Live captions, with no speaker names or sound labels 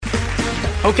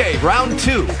Okay, round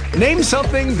two. Name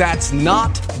something that's not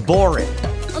boring.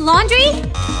 A laundry?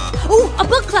 Ooh, a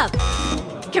book club.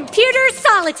 Computer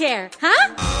solitaire,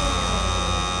 huh?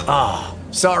 Ah,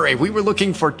 oh, sorry, we were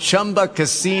looking for Chumba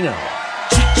Casino.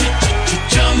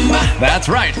 That's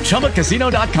right,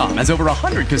 ChumbaCasino.com has over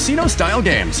 100 casino-style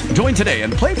games. Join today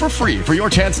and play for free for your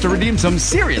chance to redeem some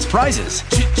serious prizes.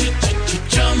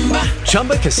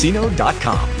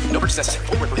 ChumbaCasino.com. No purchase necessary.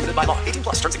 Void where prohibited by law. 18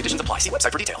 plus. Terms and conditions apply. See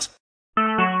website for details.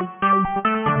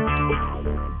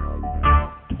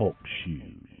 Talk shoes.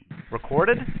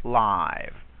 Recorded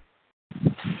live.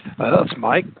 That's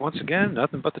Mike. Once again,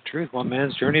 nothing but the truth. One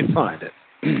man's journey to find it.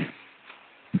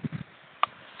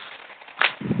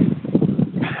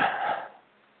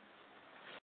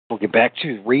 We'll get back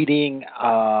to reading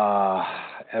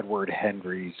Edward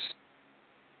Hendrie's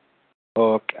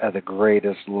book, The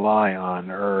Greatest Lie on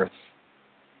Earth.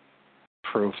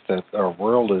 Proof that our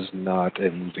world is not a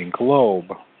moving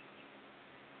globe.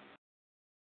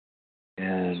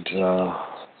 And,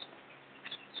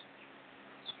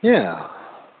 yeah.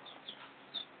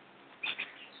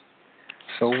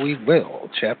 So we will.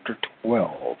 Chapter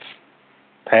 12.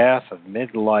 Path of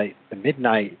Midnight. The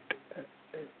Midnight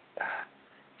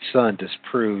Sun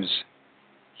disproves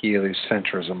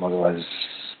heliocentrism. Otherwise,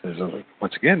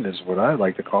 once again, this is what I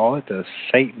like to call it, the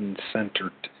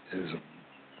Satan-centeredism.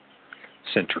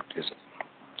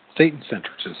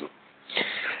 Satan-centeredism.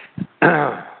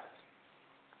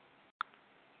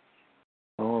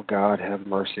 Oh, God, have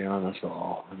mercy on us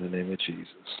all, in the name of Jesus.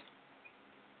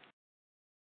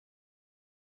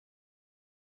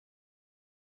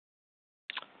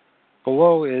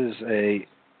 Below is a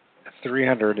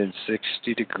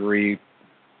 360-degree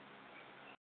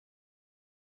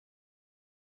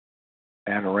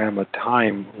panorama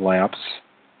time-lapse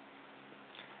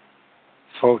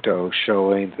photo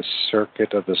showing the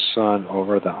circuit of the sun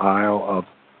over the Isle of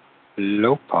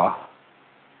Lopa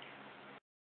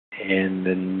in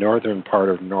the northern part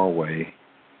of Norway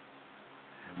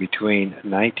between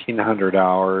 1900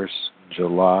 hours,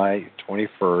 July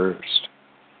 21st,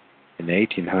 and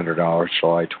 1800 hours,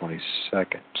 July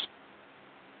 22nd.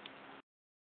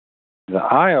 The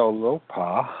Isle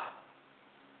Lopa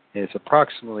is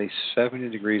approximately 70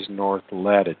 degrees north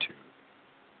latitude.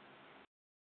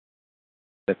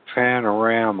 The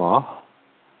panorama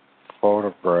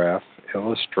photograph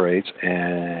illustrates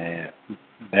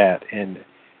that in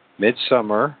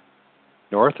midsummer,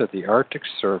 north of the Arctic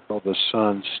Circle, the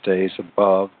sun stays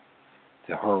above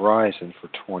the horizon for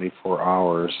 24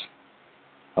 hours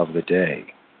of the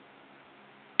day.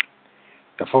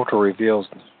 The photo reveals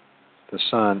the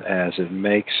sun as it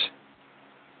makes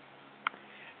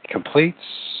a complete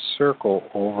circle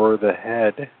over the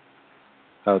head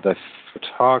of the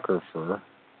photographer,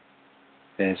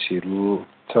 and she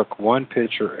took one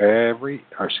picture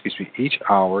each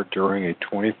hour during a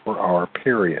 24-hour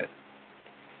period.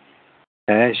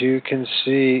 As you can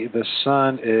see, the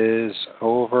sun is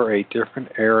over a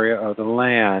different area of the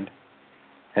land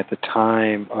at the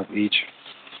time of each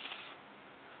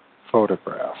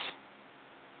photograph.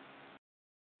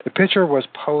 The picture was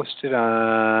posted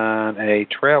on a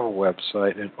travel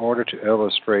website in order to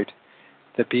illustrate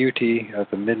the beauty of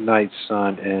the midnight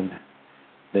sun in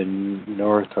the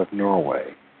north of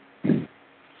Norway.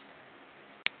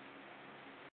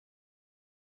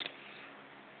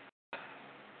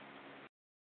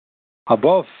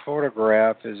 Above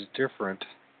photograph is different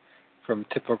from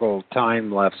typical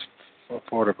time-lapse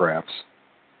photographs,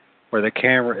 where the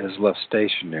camera is left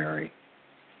stationary,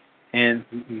 and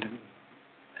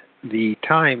the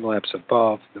time-lapse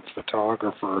above, the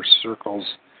photographer circles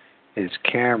his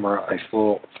camera a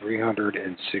full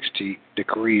 360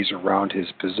 degrees around his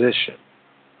position.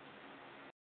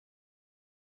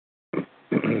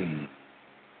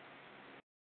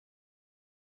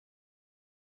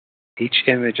 Each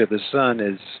image of the sun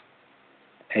is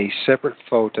a separate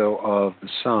photo of the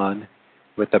sun,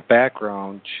 with the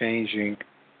background changing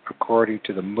according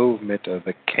to the movement of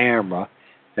the camera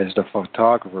as the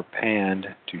photographer panned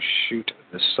to shoot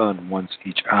the sun once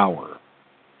each hour.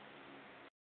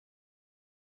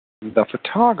 The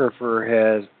photographer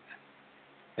has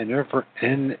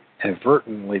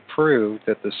inadvertently proved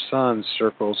that the sun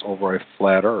circles over a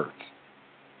flat Earth.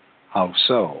 How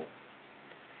so?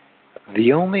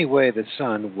 The only way the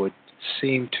sun would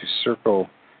seem to circle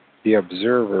the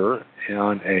observer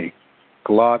on a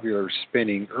globular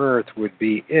spinning Earth would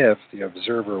be if the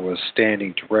observer was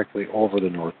standing directly over the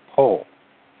North Pole.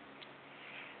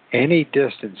 Any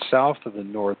distance south of the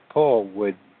North Pole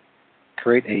would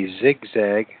create a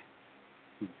zigzag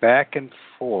back and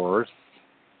forth.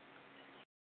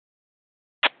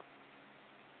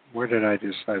 Where did I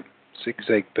decide?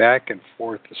 zigzag back and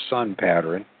forth the sun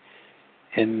pattern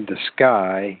in the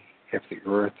sky if the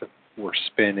Earth were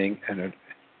spinning and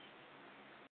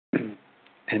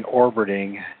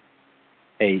orbiting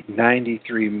a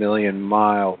 93 million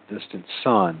mile distant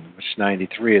sun, which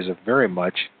 93 is very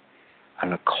much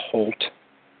an occult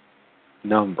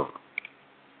number.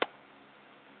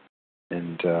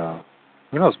 And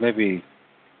who knows, maybe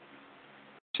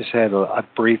just had a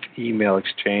brief email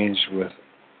exchange with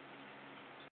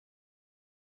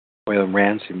William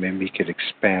Ramsey. Maybe he could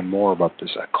expand more about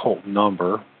this occult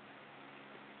number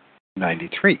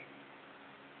 93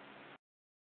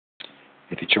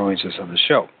 if he joins us on the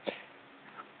show.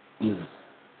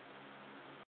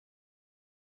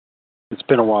 It's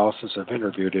been a while since I've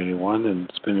interviewed anyone, and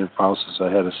it's been a while since I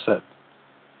had a set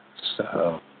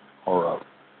or a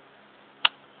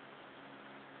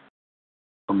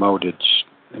promoted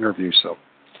interview, so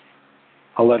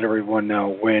I'll let everyone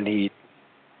know when he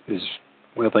is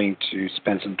willing to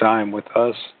spend some time with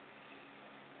us.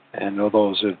 And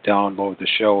those who download the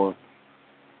show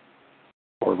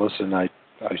or listen, I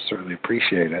certainly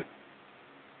appreciate it.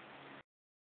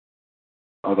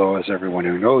 Although, as everyone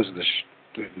who knows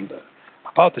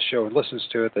about the show and listens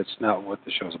to it, that's not what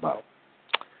the show's about.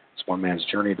 It's one man's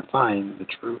journey to find the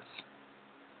truth,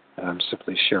 and I'm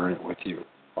simply sharing it with you.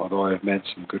 Although I've met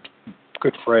some good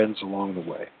friends along the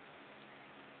way,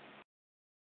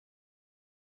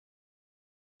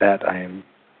 that I am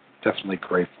definitely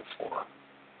grateful for.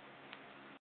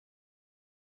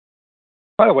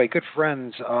 By the way, good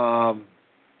friends.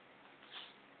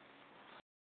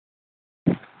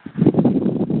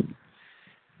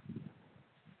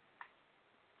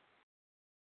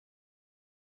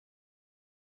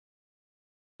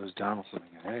 There's Donaldson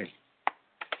again. Hey.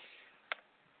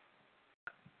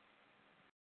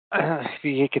 If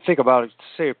you can think about it,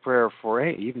 say a prayer for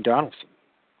even Donaldson,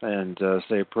 and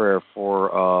say a prayer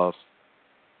for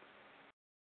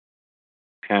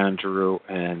Andrew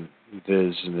and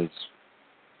Viz and his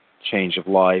change of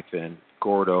life, and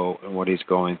Gordo and what he's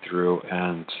going through,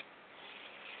 and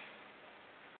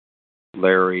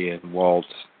Larry and Walt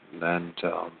and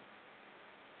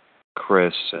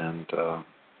Chris and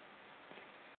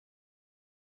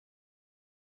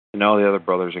all the other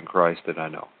brothers in Christ that I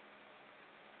know.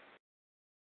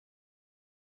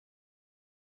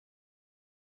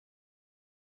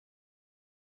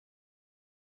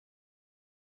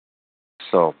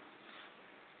 So,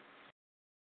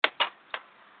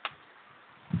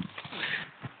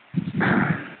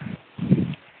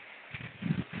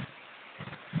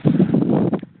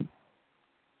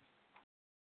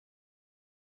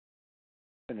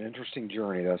 an interesting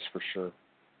journey, that's for sure.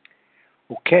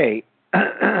 Okay.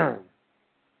 Once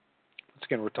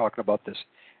again, we're talking about this.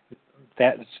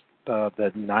 That's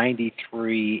the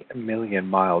 93 million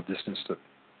mile distance to the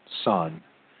sun,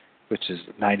 which is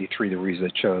 93. The reason I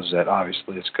chose that,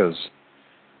 obviously, is because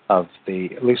of the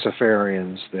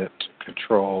Luciferians that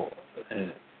control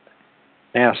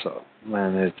NASA,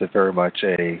 and it's very much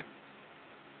a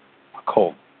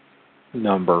occult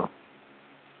number.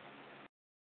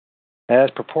 As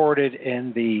purported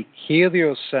in the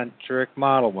heliocentric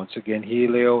model. Once again,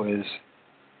 helio is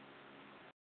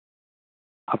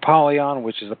Apollyon,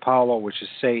 which is Apollo, which is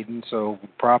Satan, so the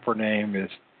proper name is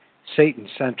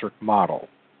Satan-centric model.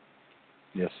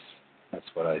 Yes, that's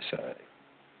what I say.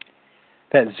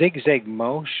 That zigzag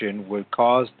motion would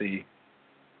cause the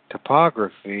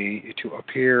topography to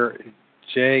appear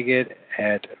jagged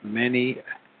at many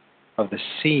of the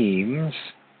seams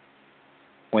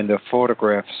when the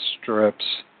photograph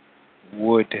strips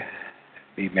would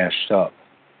be meshed up,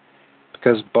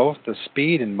 because both the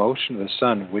speed and motion of the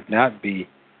sun would not be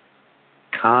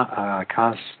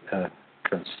constant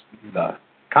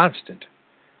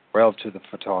relative to the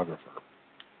photographer.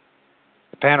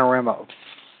 The panorama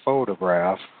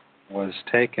photograph was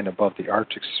taken above the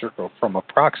Arctic Circle from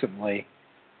approximately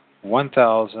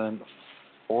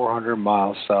 1,400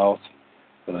 miles south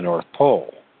of the North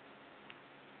Pole,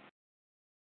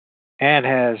 and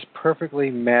has perfectly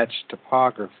matched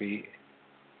topography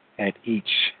at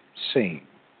each seam.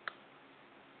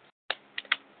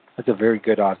 That's a very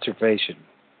good observation.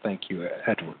 Thank you,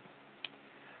 Edward.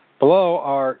 Below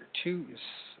are two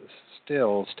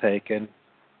stills taken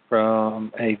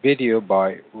from a video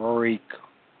by Rory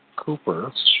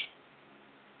Cooper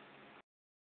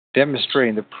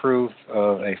demonstrating the proof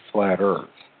of a flat Earth.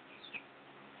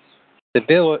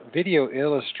 The video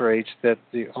illustrates that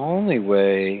the only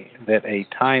way that a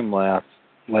time-lapse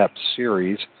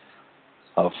series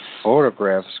of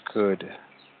photographs could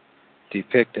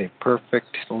depict a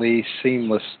perfectly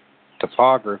seamless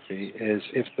topography is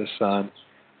if the sun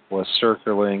was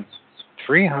circling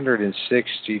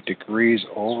 360 degrees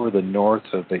over the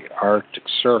north of the Arctic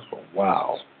Circle.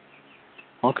 Wow.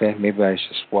 Okay, maybe I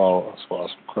should swallow some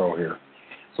crow here.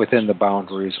 Within the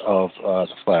boundaries of the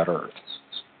flat Earth.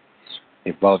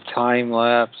 The above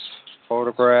time-lapse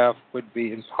photograph would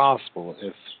be impossible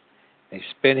if a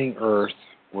spinning Earth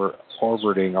were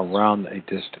orbiting around a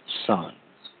distant sun,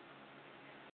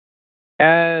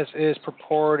 as is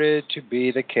purported to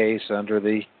be the case under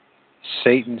the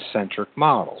Satan-centric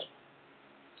model.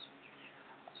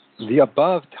 The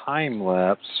above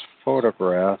time-lapse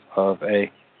photograph of the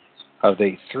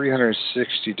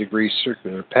 360-degree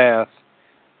circular path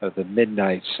of the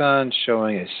midnight sun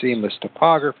showing a seamless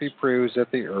topography proves that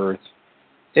the Earth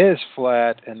is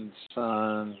flat and the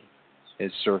sun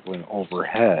is circling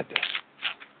overhead.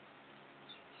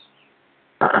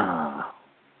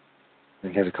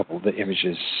 We have a couple of the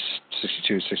images,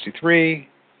 62, 63.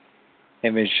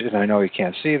 Image, and I know you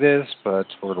can't see this, but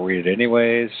we're going to read it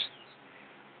anyways.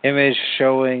 Image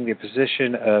showing the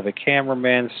position of a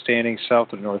cameraman standing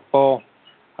south of the North Pole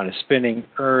on a spinning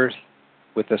Earth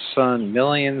with the sun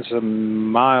millions of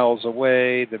miles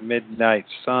away. The midnight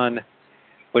sun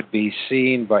would be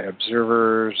seen by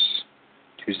observers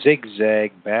to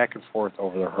zigzag back and forth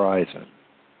over the horizon.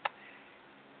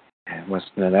 And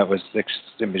that was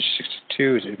image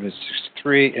 62. Image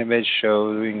 63, image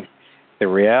showing the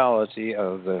reality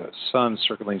of the sun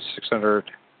circling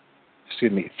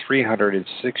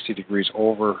 360 degrees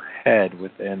overhead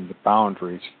within the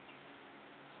boundaries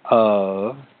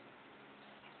of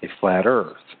a flat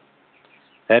Earth.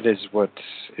 That is what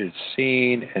is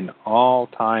seen in all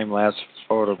time-lapse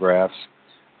photographs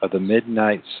of the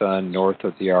midnight sun north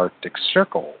of the Arctic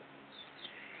Circle.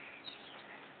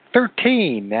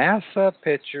 13. NASA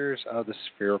pictures of the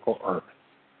spherical Earth.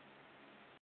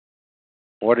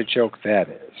 What a joke that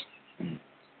is.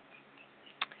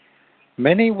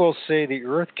 Many will say the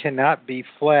Earth cannot be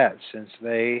flat since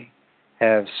they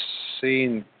have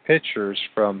seen pictures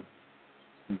from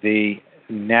the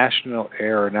National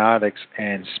Aeronautics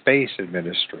and Space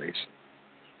Administration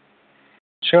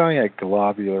showing a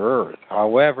globular Earth.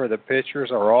 However, the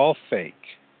pictures are all fake.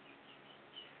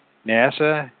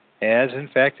 NASA has in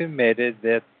fact admitted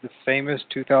that the famous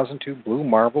 2002 blue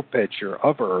marble picture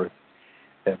of Earth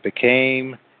that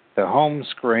became the home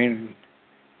screen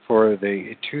for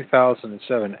the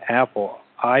 2007 Apple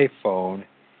iPhone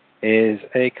is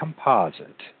a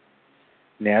composite.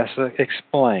 NASA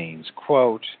explains,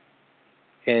 quote,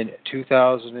 in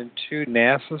 2002,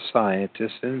 NASA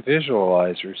scientists and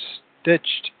visualizers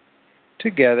stitched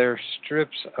together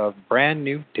strips of brand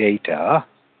new data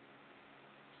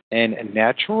and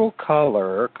natural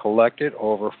color collected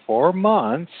over 4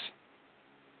 months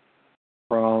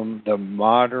from the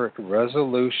moderate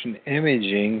resolution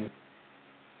imaging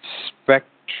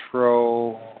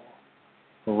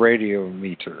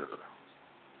spectroradiometer,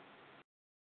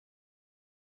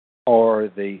 or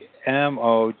the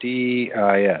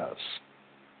MODIS,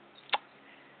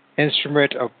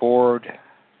 instrument aboard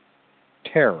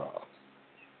Terra.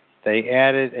 They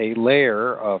added a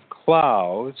layer of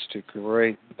clouds to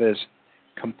create this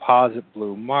composite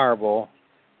blue marble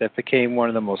that became one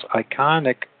of the most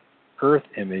iconic Earth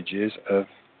images of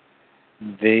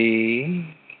the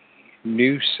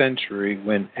new century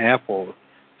when Apple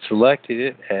selected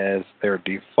it as their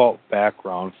default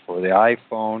background for the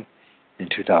iPhone in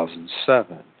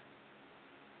 2007.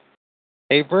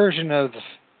 A version of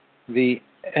the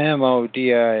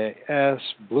MODIS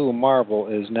blue marble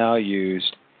is now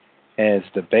used as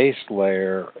the base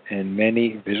layer in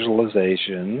many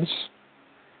visualizations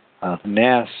of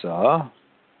NASA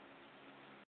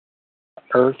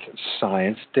Earth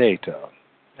science data.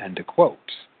 End of quote.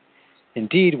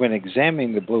 Indeed, when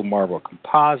examining the blue marble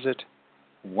composite,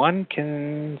 one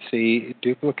can see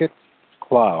duplicate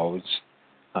clouds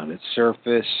on its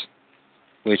surface,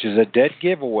 which is a dead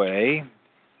giveaway.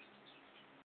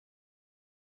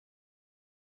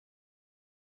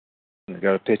 I've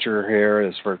got a picture here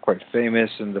that's quite famous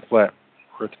in the flat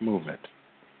Earth movement.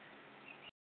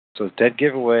 So it's a dead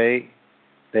giveaway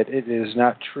that it is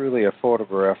not truly a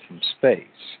photograph from space.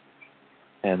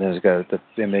 And then it's got the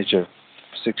image of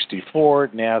 64,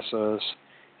 NASA's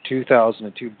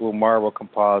 2002 blue marble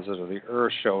composite of the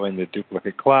Earth showing the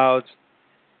duplicate clouds,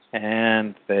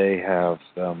 and they have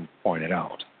them pointed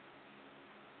out.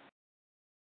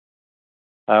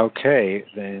 Okay,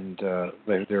 and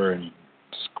they're in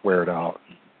squared out,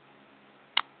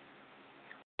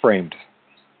 framed,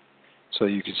 so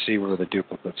you can see where the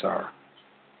duplicates are.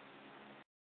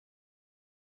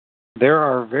 There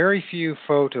are very few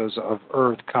photos of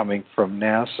Earth coming from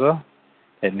NASA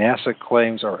that NASA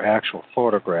claims are actual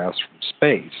photographs from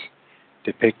space.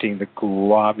 depicting the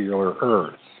globular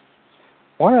Earth.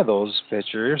 One of those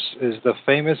pictures is the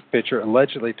famous picture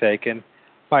allegedly taken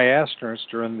by astronauts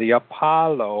during the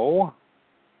Apollo.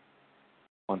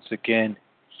 Once again,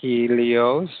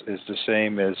 Helios is the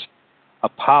same as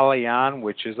Apollyon,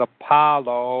 which is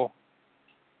Apollo,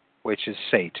 which is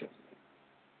Satan.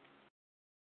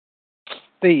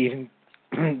 They even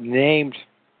named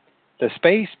the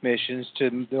space missions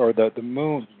or the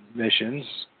moon missions,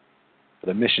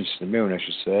 the missions to the moon, I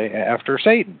should say, after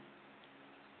Satan.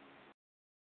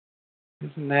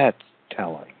 Isn't that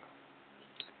telling?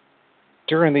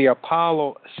 During the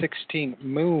Apollo 16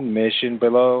 moon mission,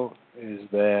 below is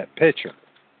that picture,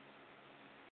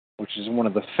 which is one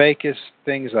of the fakest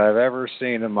things I've ever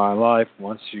seen in my life.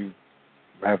 Once you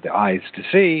have the eyes to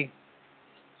see,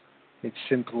 it's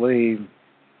simply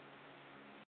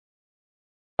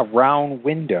a round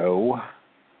window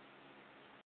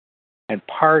and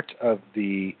part of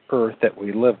the Earth that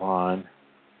we live on,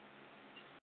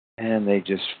 and they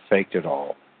just faked it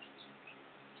all.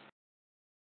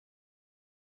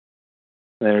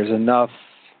 There's enough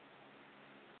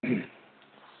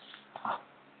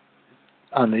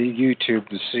on the YouTube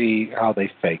to see how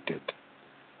they faked it.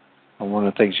 And one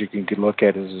of the things you can look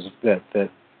at is that this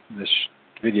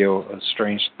video, a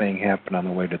strange thing happened on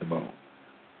the way to the moon.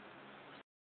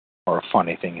 Or a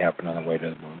funny thing happened on the way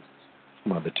to the moon.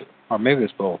 One of the two. Or maybe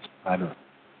it's both. I don't know.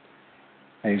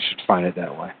 And you should find it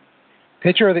that way.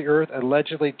 Picture of the Earth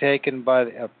allegedly taken by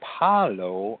the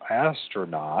Apollo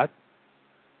astronauts.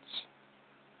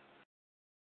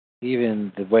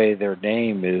 Even the way their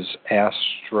name is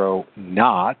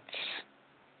astronauts,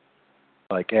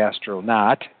 like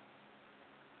astronaut,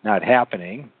 not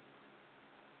happening,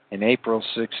 in April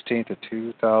 16th of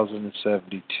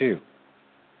 2072.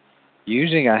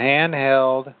 Using a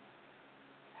handheld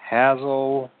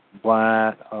Hasselblad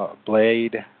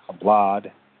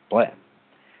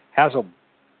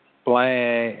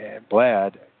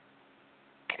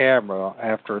camera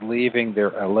after leaving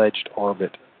their alleged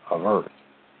orbit of Earth.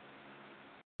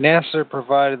 NASA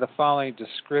provided the following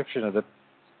description of the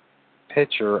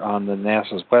picture on the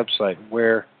NASA's website,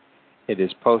 where it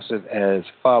is posted as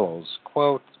follows,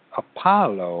 quote,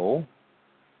 Apollo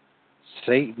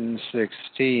Satan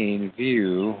 16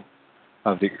 view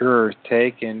of the Earth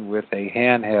taken with a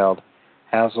handheld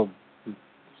Hasselblad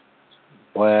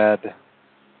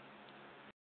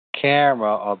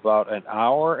camera about an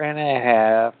hour and a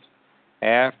half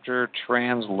after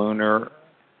translunar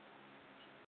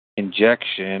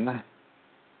injection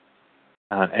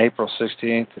on April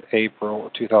 16th,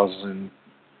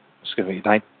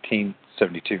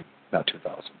 1972, not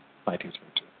 2000,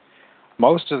 1972.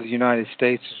 Most of the United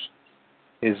States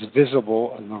is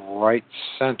visible in the right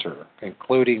center,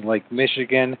 including Lake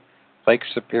Michigan, Lake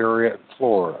Superior, and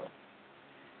Florida.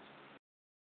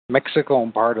 Mexico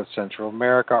and part of Central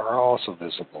America are also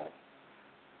visible.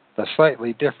 The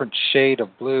slightly different shade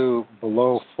of blue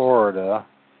below Florida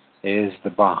is the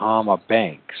Bahama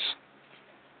Banks.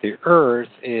 The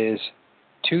Earth is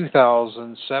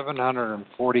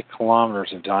 2,740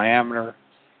 kilometers in diameter,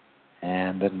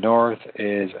 and the north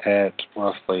is at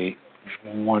roughly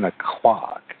 1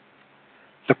 o'clock.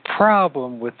 The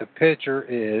problem with the picture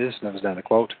is, that was down the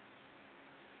quote,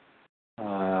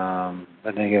 I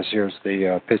guess here's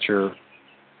the picture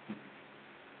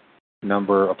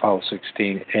number Apollo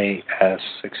 16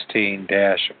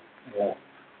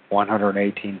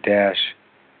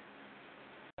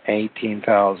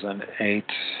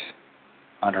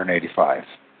 AS16-118-18,885.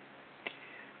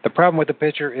 The problem with the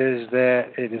picture is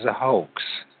that it is a hoax.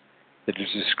 The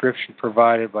description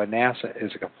provided by NASA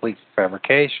is a complete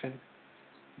fabrication.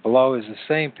 Below is the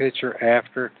same picture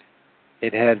after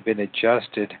it had been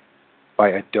adjusted by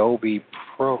Adobe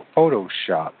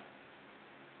Photoshop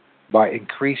by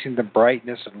increasing the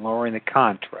brightness and lowering the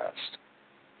contrast.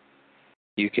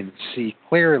 You can see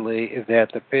clearly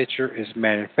that the picture is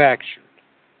manufactured.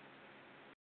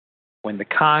 When the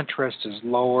contrast is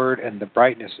lowered and the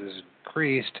brightness is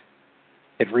increased,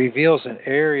 it reveals an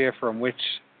area from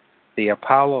which the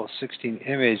Apollo 16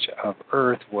 image of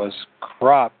Earth was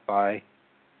cropped by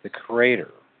the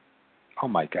creator. Oh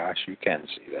my gosh, you can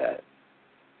see that.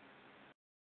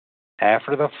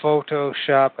 After the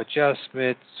Photoshop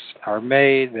adjustments are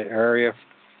made, the area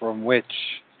from which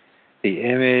the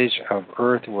image of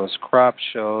Earth was cropped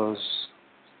shows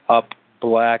up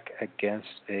black against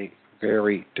a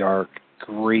very dark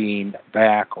green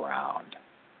background.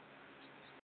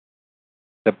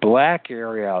 The black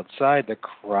area outside the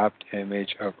cropped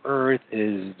image of Earth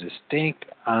is distinct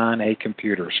on a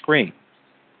computer screen,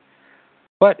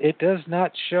 but it does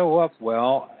not show up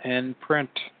well in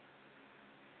print.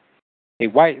 A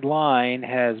white line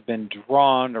has been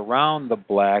drawn around the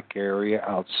black area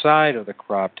outside of the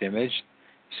cropped image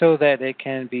so that it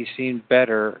can be seen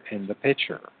better in the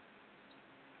picture.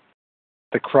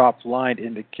 The cropped line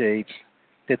indicates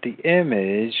that the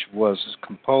image was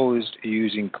composed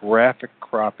using graphic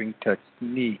cropping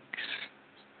techniques,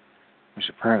 which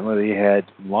apparently they had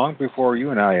long before you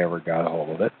and I ever got a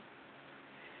hold of it.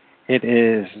 It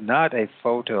is not a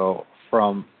photo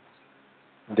from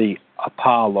the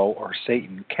Apollo or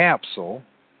Satan capsule.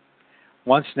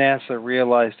 Once NASA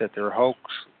realized that their hoax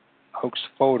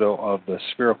photo of the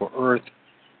spherical Earth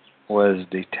was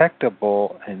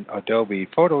detectable in Adobe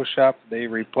Photoshop, they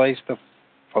replaced the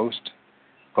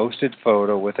posted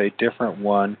photo with a different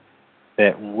one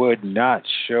that would not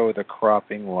show the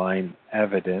cropping line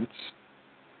evidence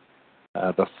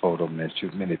the photo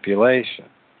manipulation.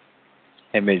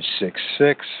 Image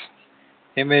 6.6.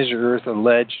 Image Earth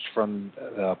alleged from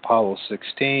Apollo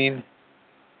 16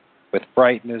 with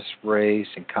brightness raised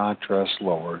and contrast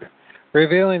lowered,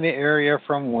 revealing the area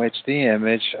from which the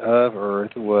image of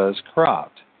Earth was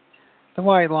cropped. The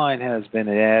white line has been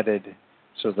added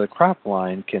so the crop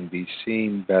line can be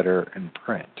seen better in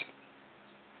print.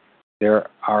 There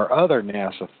are other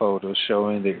NASA photos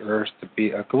showing the Earth to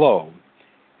be a globe.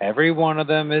 Every one of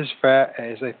them is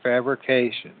a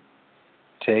fabrication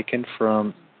taken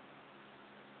from.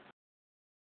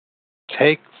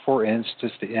 Take, for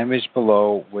instance, the image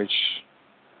below, which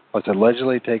was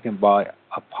allegedly taken by the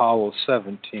Apollo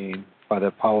 17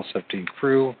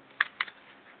 crew.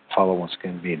 Apollo once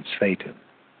again being Satan.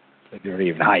 They didn't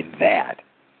even hide that.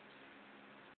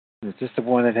 Is this the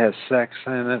one that has sex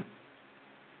in it?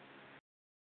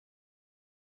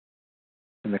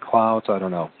 In the clouds? I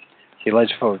don't know. The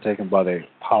alleged photo taken by the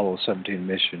Apollo 17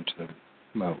 mission to the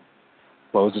moon.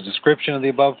 Below is a description of the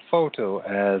above photo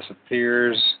as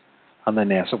appears on the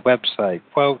NASA website.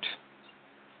 Quote,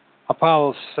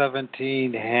 Apollo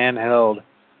 17 handheld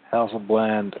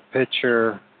Hasselblad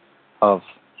picture of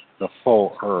the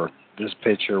full Earth. This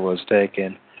picture was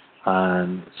taken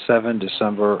on 7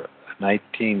 December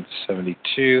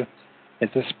 1972 as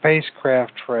the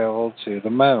spacecraft traveled to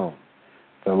the moon,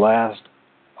 the last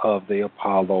of the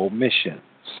Apollo missions.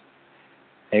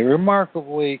 A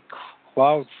remarkably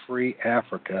cloud-free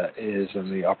Africa is in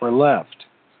the upper left.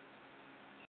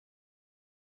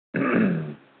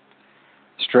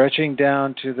 Stretching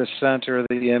down to the center of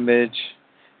the image,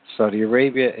 Saudi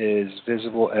Arabia is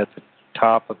visible at the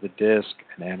top of the disk,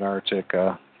 and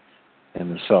Antarctica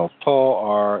and the South Pole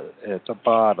are at the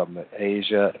bottom.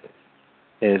 Asia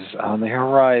is on the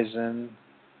horizon,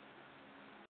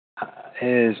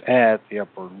 is at the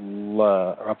upper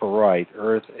right.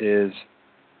 Earth is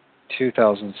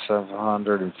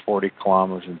 2,740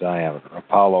 kilometers in diameter.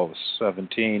 Apollo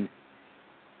 17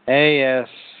 AS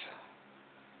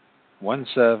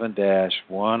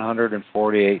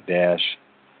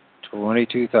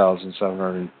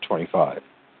 17-148-22,725.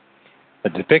 The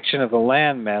depiction of the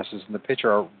land masses in the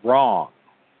picture are wrong.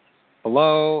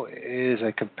 Below is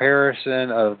a comparison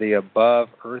of the above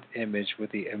Earth image with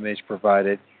the image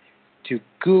provided to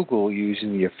Google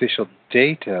using the official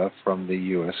data from the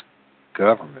U.S.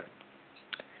 government.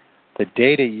 The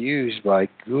data used by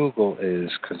Google is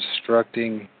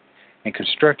constructing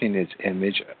its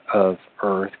image of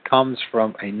Earth comes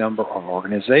from a number of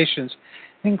organizations,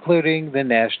 including the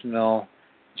National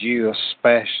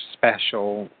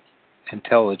Geospatial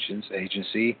Intelligence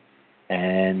Agency,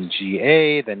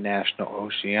 NGA, the National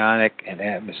Oceanic and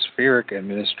Atmospheric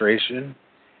Administration,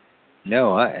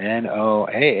 NOAA,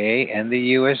 NOAA, and the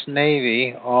U.S.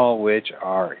 Navy, all which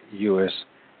are U.S.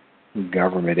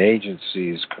 government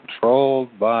agencies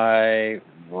controlled by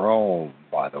Rome,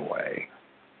 by the way.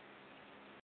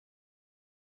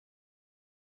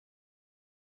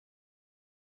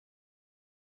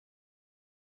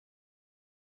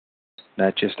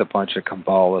 Not just a bunch of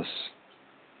Kabbalists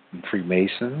and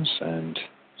Freemasons and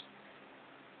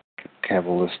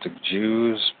Kabbalistic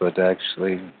Jews, but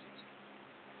actually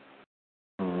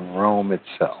Rome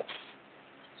itself.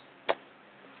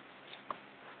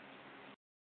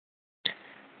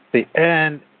 The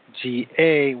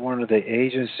NGA, one of the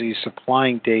agencies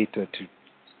supplying data to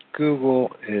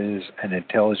Google, is an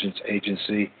intelligence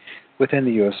agency within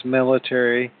the U.S.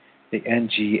 military. The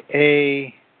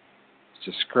NGA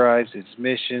describes its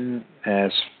mission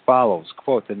as follows,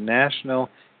 quote, the National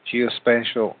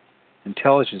Geospatial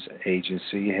Intelligence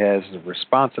Agency has the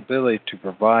responsibility to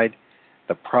provide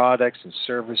the products and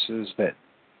services that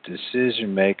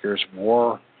decision makers,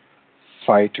 war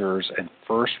fighters, and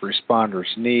first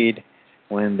responders need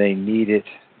when they need it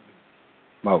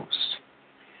most.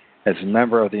 As a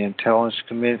member of the Intelligence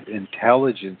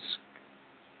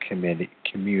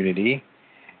community,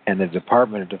 and the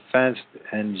Department of Defense,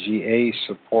 NGA,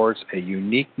 supports a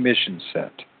unique mission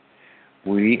set.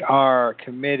 We are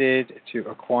committed to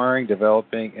acquiring,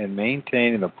 developing, and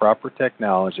maintaining the proper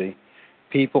technology,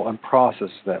 people, and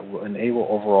processes that will enable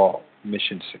overall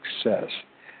mission success.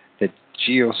 The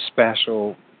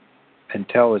geospatial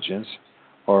intelligence,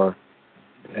 or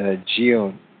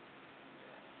GEOINT,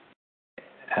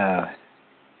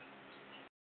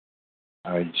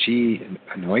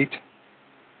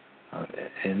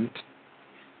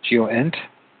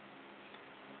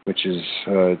 which is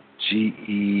GEOINT,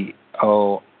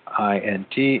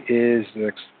 is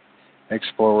the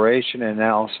exploration and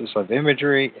analysis of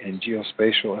imagery and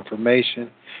geospatial information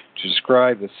to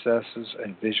describe, assesses,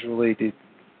 and visually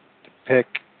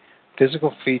depict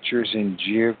physical features in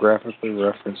geographically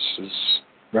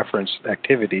referenced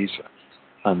activities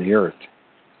on the Earth.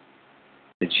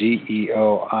 The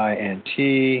GEOINT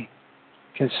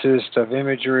consists of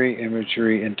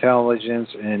imagery intelligence,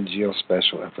 and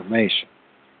geospatial information.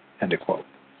 End of quote.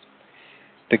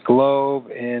 The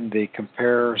globes in the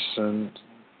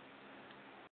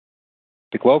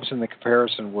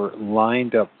comparison were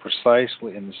lined up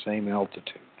precisely in the same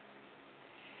altitude.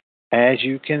 As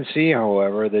you can see,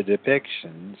 however, the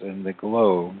depictions in the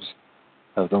globes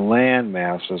of the land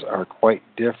masses are quite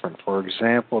different. For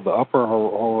example, the upper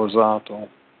horizontal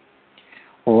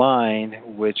line,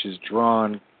 which is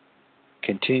drawn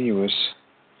continuous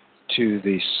to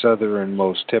the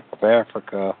southernmost tip of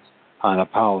Africa on the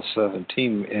Apollo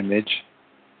 17 image,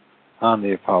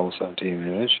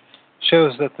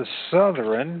 shows that the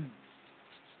southern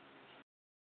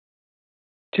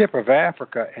tip of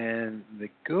Africa in the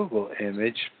Google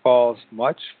image falls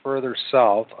much further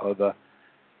south of the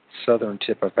southern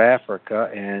tip of Africa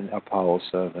in Apollo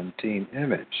 17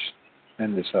 image.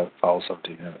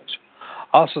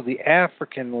 Also, the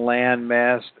African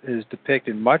landmass is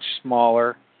depicted much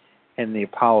smaller in the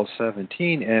Apollo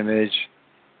 17 image,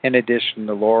 in addition to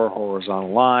the lower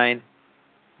horizontal line,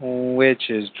 which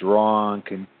is drawn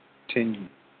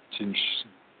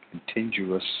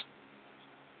continuous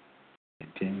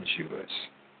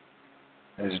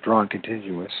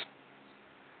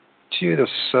to the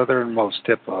southernmost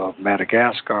tip of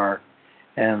Madagascar,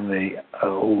 and the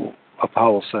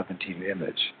Apollo 17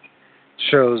 image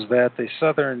shows that the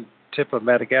southern tip of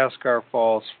Madagascar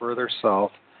falls further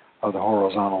south of the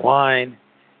horizontal line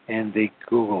in the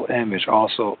Google image.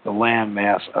 Also, the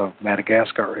landmass of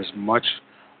Madagascar is much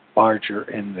larger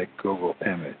in the Google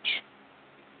image.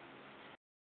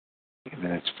 And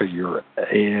then it's figure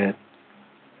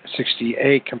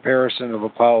 68, comparison of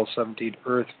Apollo 17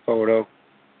 Earth photo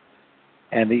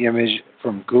and the image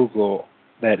from Google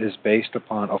that is based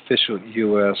upon official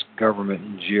U.S. government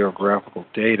and geographical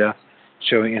data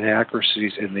showing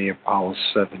inaccuracies in the Apollo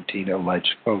 17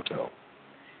 alleged photo.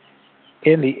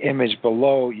 In the image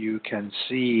below, you can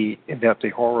see that the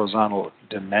horizontal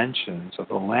dimensions of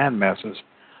the land masses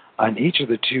on each of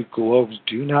the two globes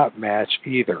do not match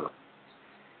either.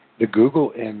 The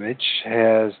Google image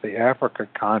has the Africa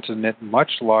continent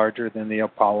much larger than the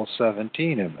Apollo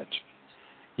 17 image.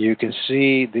 You can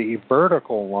see the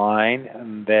vertical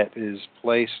line that is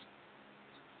placed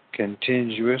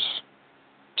contiguous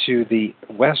to the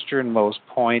westernmost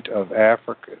point of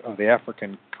Africa, of the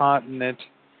African continent,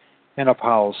 in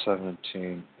Apollo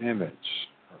 17 image.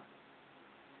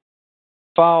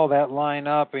 Follow that line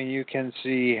up and you can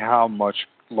see how much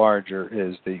larger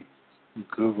is the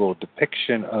Google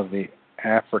depiction of the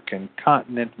African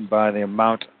continent by the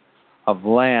amount of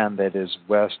land that is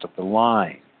west of the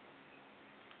line.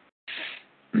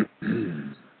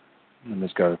 And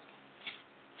it's got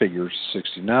figure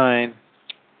 69,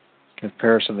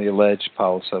 comparison of the alleged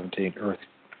Apollo 17 Earth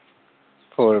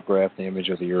photograph, the image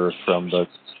of the Earth from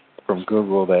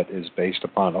Google that is based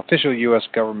upon official U.S.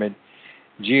 government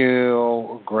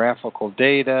geographical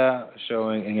data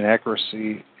showing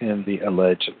inaccuracy in the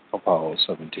alleged Apollo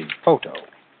 17 photo.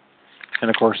 And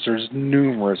of course, there's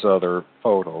numerous other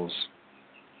photos,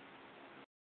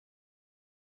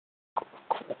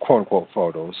 quote-unquote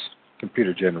photos,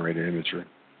 computer-generated imagery.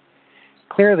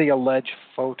 Clearly, alleged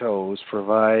photos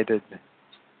provided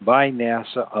by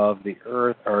NASA of the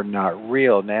Earth are not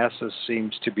real. NASA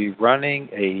seems to be running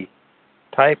a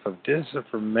type of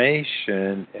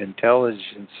disinformation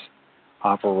intelligence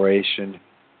operation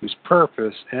whose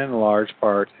purpose, in large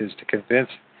part, is to convince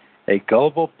a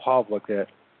global public that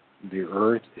the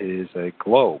Earth is a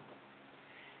globe.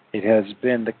 It has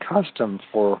been the custom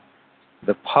for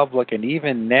the public and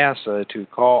even NASA to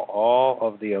call all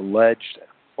of the alleged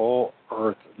full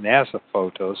Earth NASA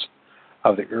photos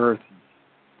of the Earth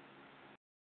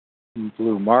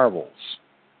blue marbles.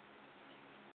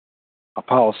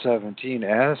 Apollo 17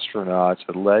 astronauts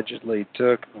allegedly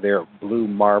took their blue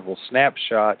marble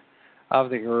snapshot of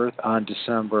the Earth on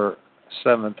December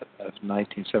 7th of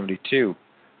 1972.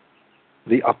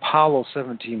 The Apollo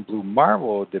 17 blue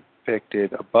marble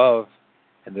depicted above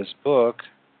in this book,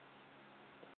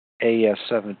 AS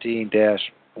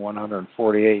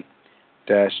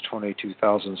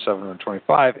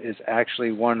 17-148-22725, is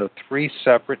actually one of three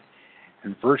separate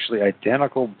and virtually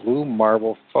identical blue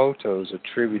marble photos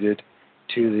attributed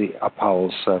to the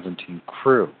Apollo 17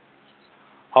 crew.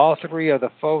 All three of the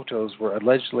photos were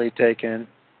allegedly taken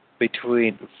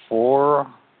between 4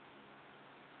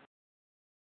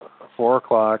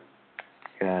 o'clock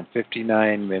and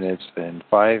 59 minutes and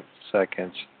 5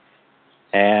 seconds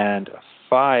and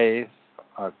 5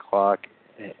 o'clock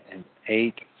and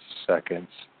 8 seconds,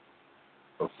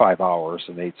 or 5 hours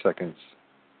and 8 seconds.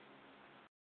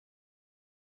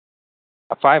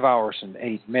 5 hours and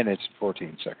 8 minutes and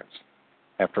 14 seconds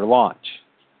after launch.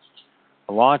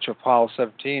 The launch of Apollo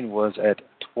 17 was at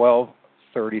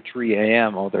 12:33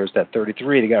 a.m. Oh, there's that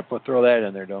 33. They got to throw that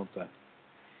in there, don't they?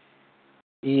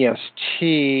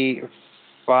 EST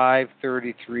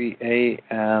 5:33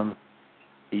 a.m.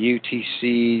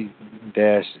 UTC-GMT.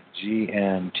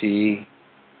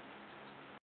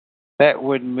 That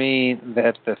would mean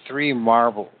that the three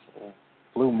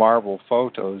blue marble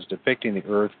photos depicting the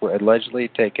Earth were allegedly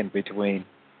taken between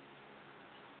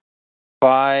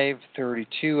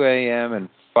 5:32 a.m. and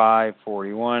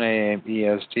 5:41 a.m.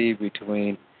 EST,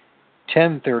 between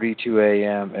 10:32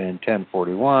 a.m. and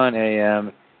 10:41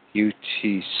 a.m.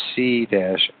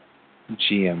 UTC-GMT.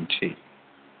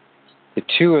 The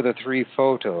two of the three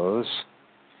photos,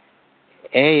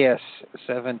 AS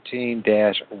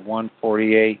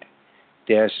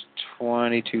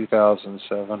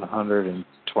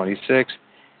 17-148-22726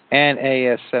 and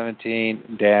AS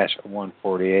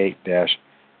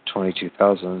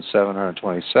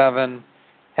 17-148-22727,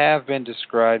 have been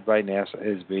described by NASA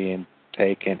as being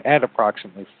taken at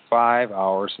approximately 5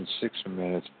 hours and 6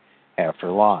 minutes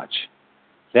after launch.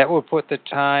 That would put the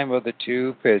time of the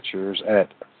two pictures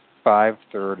at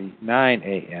 5:39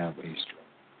 a.m. Eastern,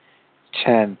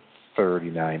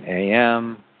 10:39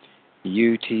 a.m.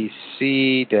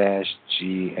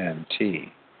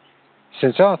 UTC-GMT.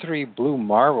 Since all three blue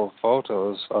marble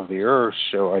photos of the Earth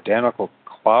show identical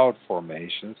cloud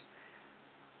formations,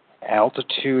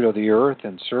 altitude of the Earth,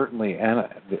 and certainly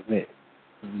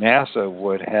NASA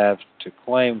would have to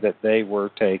claim that they were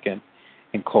taken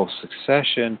in close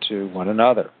succession to one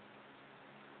another.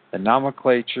 The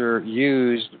nomenclature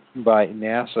used by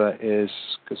NASA is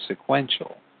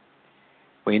sequential.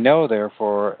 We know,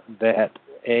 therefore, that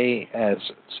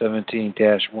AS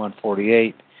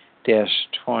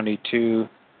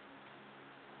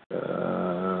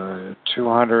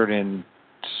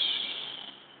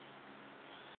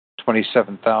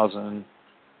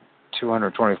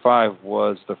 227,225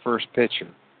 was the first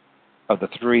picture of the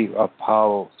three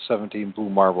Apollo 17 blue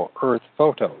marble Earth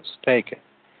photos taken.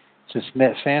 Since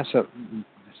NASA,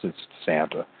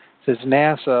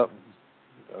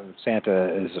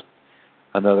 Santa is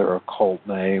another occult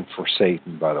name for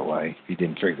Satan, by the way, if you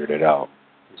didn't figure it out.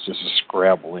 It's just a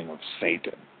scrabbling of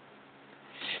Satan.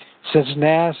 Since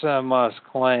NASA must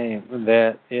claim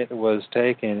that it was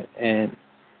taken in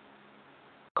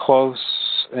close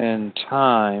in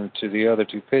time to the other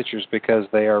two pictures because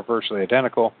they are virtually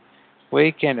identical,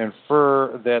 we can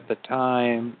infer that the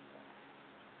time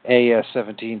AS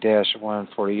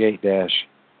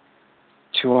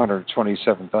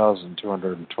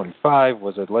 17-148-227,225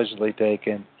 was allegedly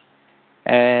taken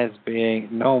as being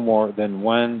no more than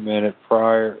 1 minute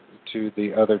prior to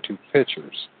the other two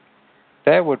pictures.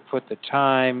 That would put the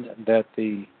time that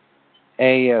the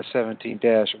AS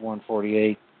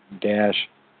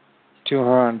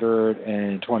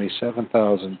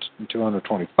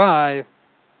 17-148-227,225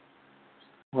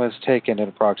 was taken at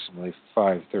approximately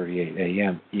 5:38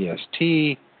 a.m.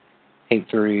 EST,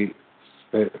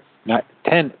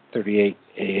 10:38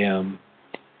 a.m.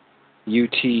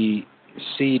 UTC-M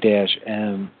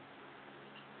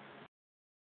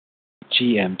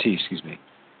GMT.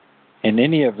 In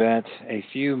any event, a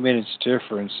few minutes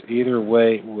difference either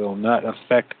way will not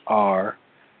affect our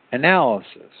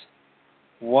analysis.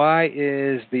 Why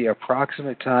is the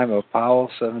approximate time of Apollo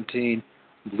 17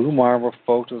 blue marble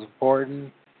photos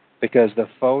important? Because the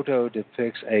photo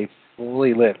depicts a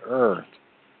fully lit Earth.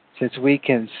 Since we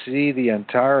can see the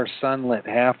entire sunlit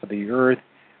half of the Earth,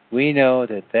 we know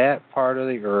that that part of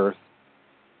the Earth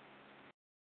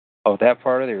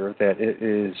that it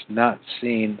is not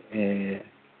seen is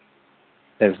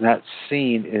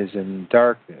in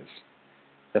darkness.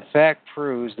 The fact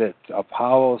proves that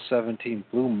Apollo 17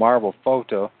 blue marble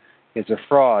photo is a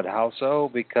fraud. How so?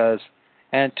 Because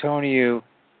Antonio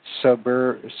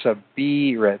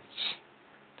Sabirets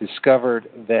discovered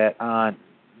that on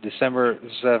December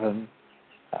 7,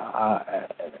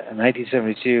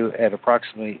 1972, at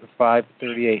approximately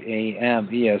 5:38 a.m.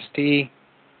 EST,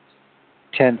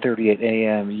 10:38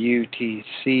 a.m.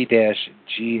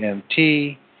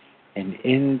 UTC-GMT, in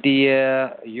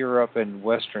India, Europe, and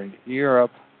Western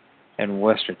Europe and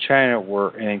Western China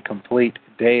were in complete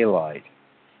daylight.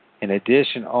 In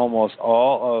addition, almost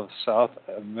all of South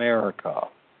America,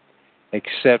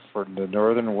 except for the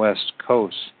northern west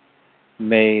coast,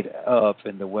 made up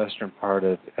in the western part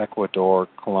of Ecuador,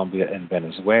 Colombia, and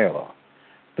Venezuela.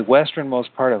 The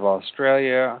westernmost part of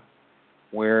Australia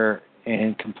were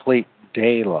in complete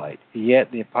daylight.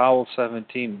 Yet the Apollo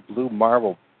 17 blue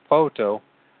marble photo,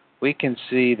 we can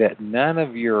see that none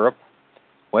of Europe,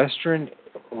 Western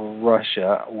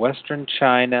Russia, Western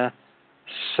China,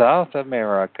 South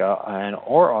America,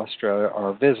 or Australia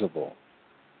are visible.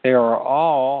 They are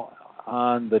all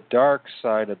on the dark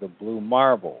side of the blue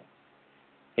marble.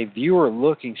 A viewer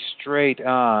looking straight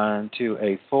on to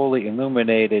a fully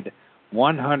illuminated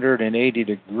 180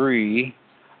 degree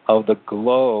of the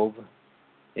globe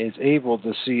is able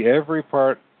to see every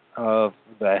part of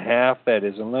the half that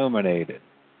is illuminated.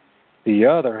 The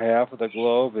other half of the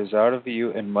globe is out of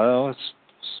view and must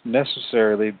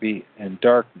necessarily be in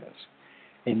darkness.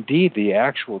 Indeed, the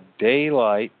actual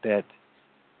daylight that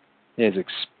is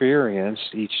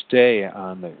experienced each day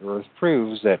on the Earth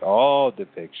proves that all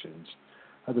depictions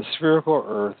of the spherical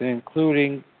Earth,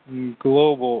 including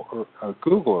Google Earth,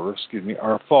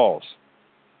 are false.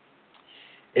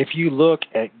 If you look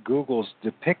at Google's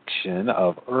depiction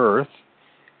of Earth,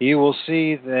 you will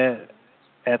see that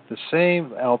at the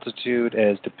same altitude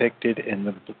as depicted in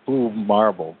the blue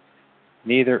marble,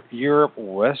 neither Europe,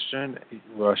 Western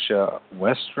Russia,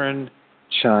 Western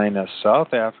China,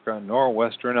 South Africa, nor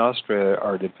Western Australia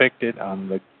are depicted on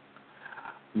the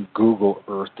Google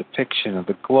Earth depiction of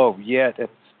the globe. Yet at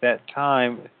that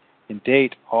time and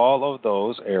date, all of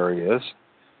those areas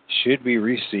should be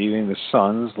receiving the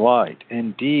sun's light.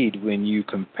 Indeed, when you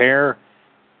compare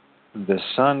the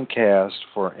sun cast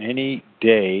for any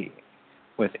day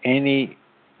with any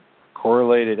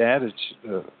correlated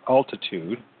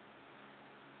altitude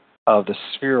of the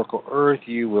spherical Earth,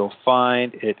 you will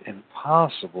find it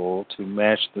impossible to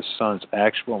match the sun's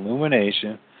actual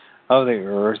illumination of the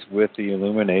Earth with the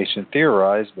illumination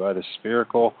theorized by the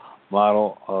spherical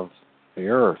model of the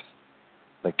Earth.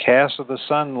 The cast of the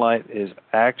sunlight is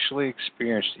actually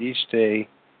experienced each day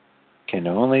can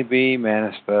only be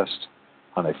manifest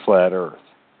on a flat Earth.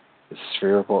 The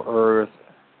spherical Earth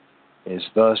is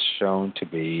thus shown to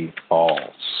be false.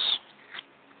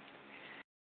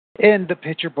 In the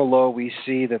picture below, we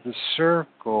see that the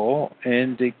circle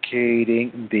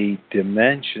indicating the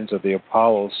dimensions of the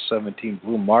Apollo 17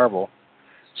 blue marble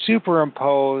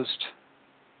superimposed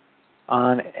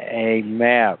on a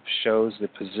map shows the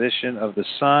position of the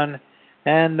sun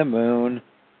and the moon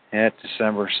at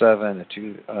December 7,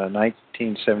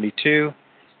 1972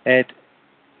 at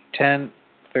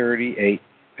 10:38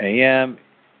 a.m.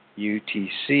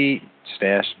 UTC-GMT.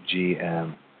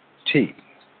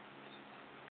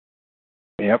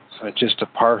 Yep, just a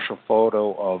partial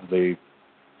photo of the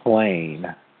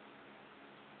plane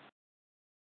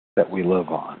that we live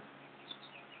on.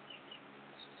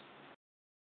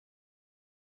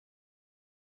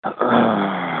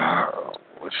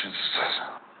 Which is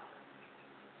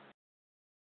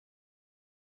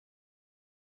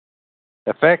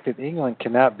the fact that England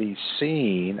cannot be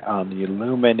seen on the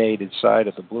illuminated side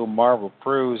of the blue marble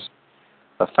proves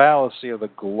the fallacy of the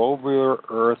globular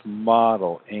Earth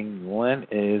model. England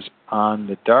is on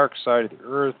the dark side of the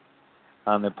Earth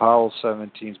on the Apollo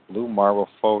 17's blue marble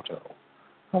photo.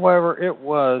 However, it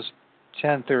was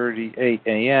 10:38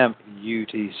 a.m.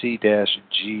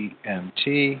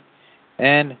 UTC-GMT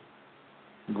and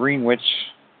Greenwich,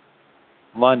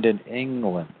 London,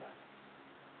 England.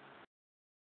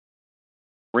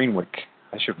 Greenwich.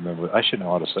 I should remember. I should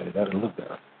know how to say that. I live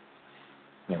there.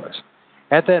 Anyways,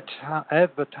 at the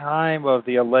time of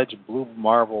the alleged blue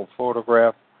marble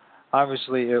photograph,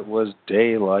 obviously it was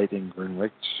daylight in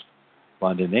Greenwich,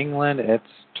 London, England, at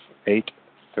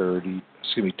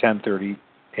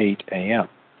 10:38 a.m.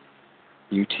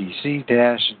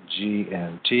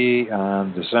 UTC-GMT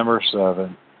on December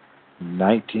 7,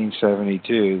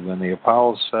 1972, when the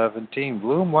Apollo 17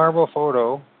 blue marble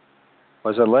photo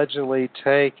was allegedly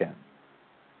taken.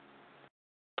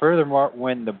 Furthermore,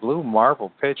 when the blue marble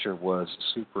picture was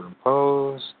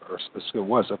superimposed, or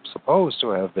was supposed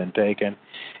to have been taken,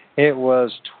 It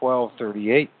was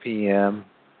 12:38 p.m.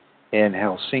 in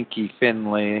Helsinki,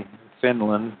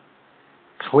 Finland.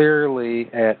 Clearly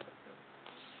at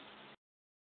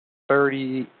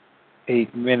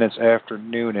 38 minutes after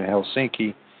noon in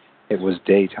Helsinki, it was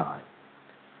daytime.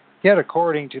 Yet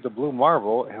according to the Blue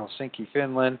Marble, Helsinki,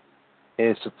 Finland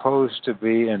is supposed to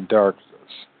be in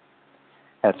darkness.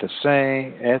 At the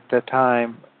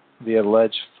time the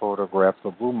alleged photograph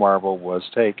of the Blue Marble was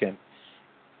taken,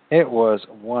 it was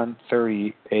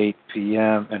 1:38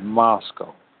 p.m. in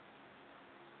Moscow.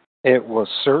 It was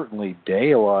certainly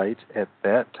daylight at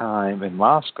that time in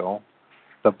Moscow.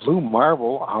 The Blue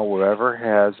Marble, however,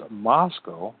 has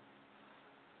Moscow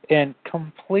in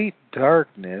complete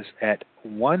darkness at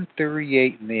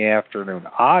 1:38 in the afternoon.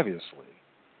 Obviously,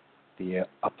 the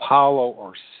Apollo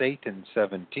or Satan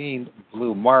 17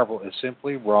 Blue Marble is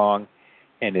simply wrong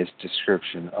in its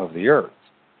description of the Earth.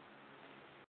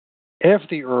 If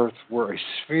the Earth were a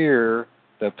sphere,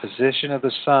 the position of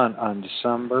the Sun on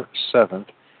December 7th,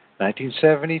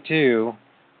 1972,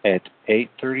 at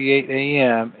 8:38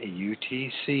 a.m.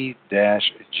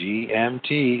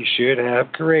 UTC-GMT should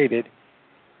have created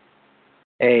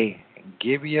a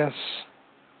gibbous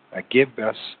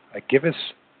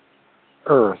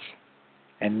Earth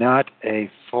and not a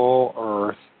full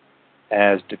Earth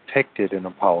as depicted in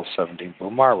Apollo 17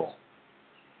 Blue Marble.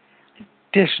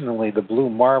 Additionally, the Blue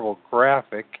Marble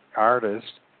graphic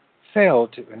artist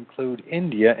failed to include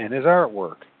India in his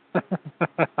artwork.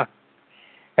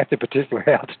 At the particular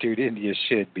altitude, India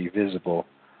should be visible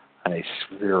on a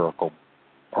spherical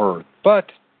Earth,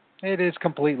 but it is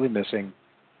completely missing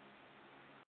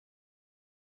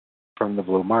from the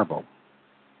Blue Marble.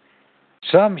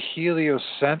 Some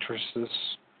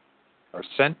heliocentrists, or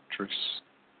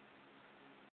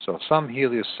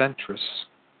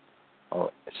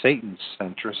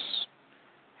Satan-centrists,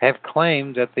 have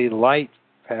claimed that the light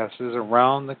passes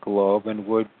around the globe and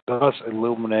would thus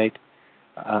illuminate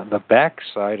the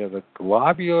backside of the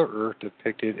globular Earth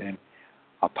depicted in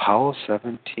Apollo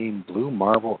 17 Blue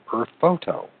Marble Earth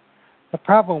photo. The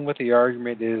problem with the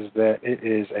argument is that it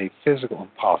is a physical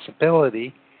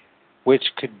impossibility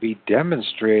which could be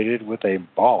demonstrated with a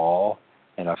ball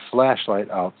and a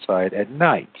flashlight outside at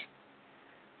night.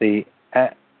 The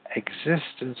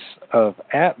existence of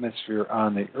atmosphere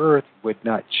on the Earth would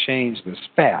not change this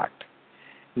fact.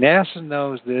 NASA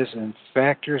knows this and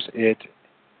factors it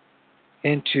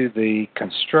into the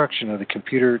construction of the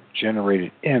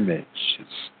computer-generated images,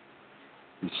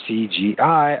 the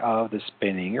CGI of the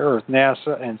spinning Earth.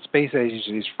 NASA and space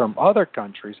agencies from other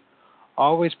countries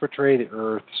always portray the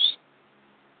Earth's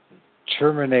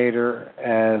terminator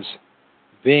as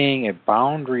being a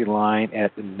boundary line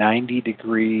at the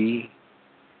 90-degree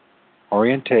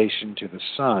orientation to the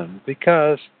Sun,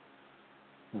 because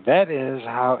that is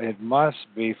how it must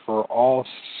be for all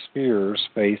spheres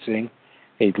facing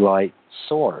a light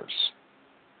source.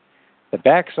 The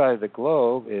backside of the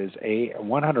globe is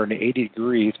 180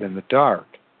 degrees in the dark,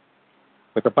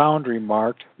 with a boundary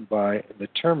marked by the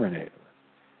terminator.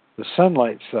 The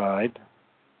sunlit side,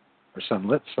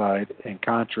 in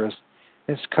contrast,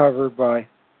 is covered by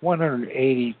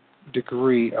 180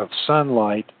 degrees of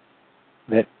sunlight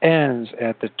that ends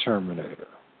at the terminator.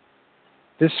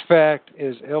 This fact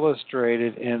is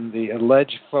illustrated in the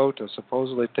alleged photo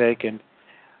supposedly taken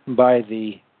by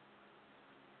the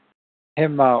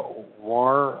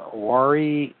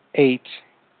Himawari 8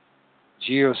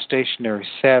 geostationary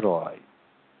satellite.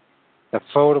 The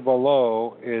photo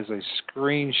below is a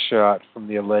screenshot from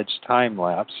the alleged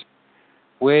time-lapse,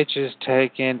 which is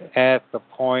taken at the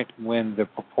point when the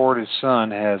purported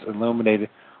Sun has illuminated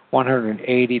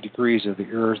 180 degrees of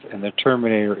the Earth and the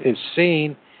terminator is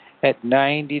seen at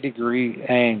 90-degree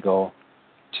angle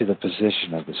to the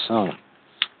position of the Sun.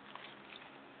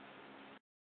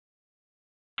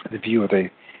 The view of the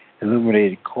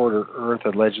illuminated quarter Earth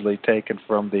allegedly taken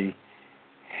from the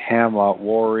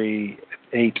Himawari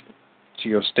 8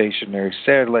 geostationary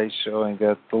satellite, showing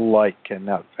that the light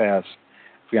cannot pass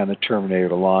beyond the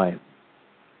terminator line,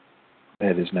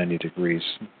 that is 90 degrees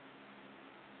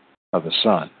of the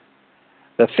Sun.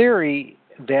 The theory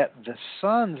that the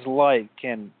Sun's light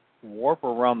can warp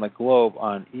around the globe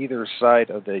on either side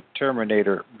of the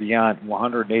terminator beyond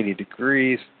 180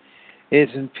 degrees is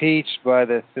impeached by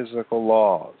the physical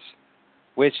laws,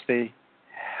 which the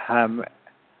Himawari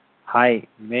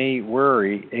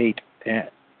 8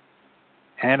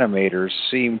 animators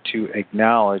seem to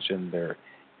acknowledge in their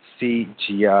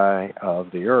CGI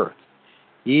of the Earth.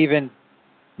 Even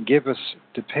gibbous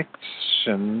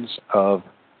depictions of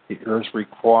the Earth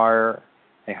require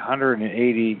a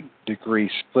 180-degree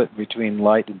split between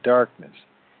light and darkness.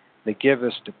 that give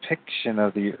us depiction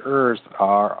of the Earth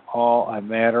are all a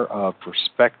matter of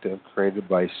perspective created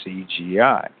by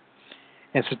CGI.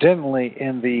 Incidentally,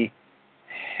 in the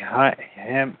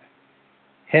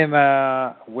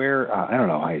Himawari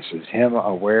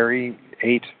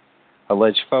 8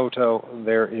 alleged photo,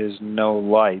 there is no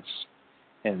lights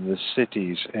in the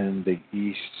cities in the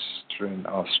eastern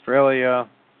Australia.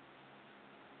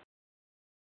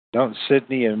 Don't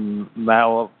Sydney and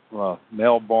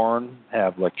Melbourne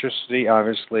have electricity?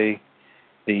 Obviously,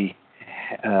 I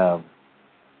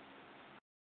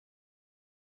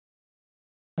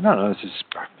don't know.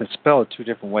 It's spelled two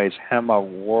different ways.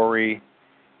 Himawari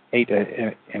 8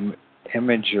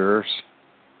 imagers.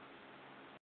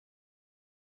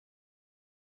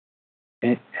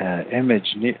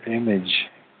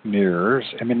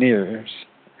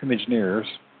 Imagineers.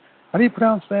 How do you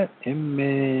pronounce that?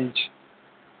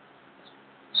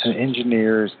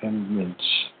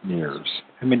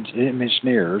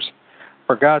 Imagineers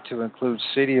forgot to include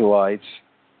city lights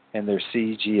in their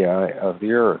CGI of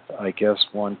the Earth. I guess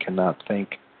one cannot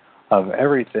think of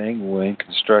everything when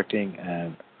constructing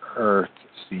an Earth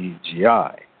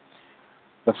CGI.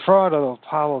 The fraud of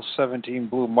Apollo 17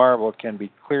 blue marble can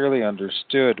be clearly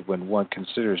understood when one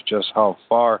considers just how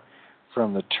far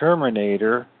from the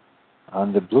Terminator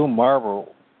on the blue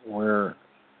marble were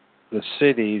the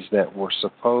cities that were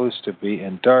supposed to be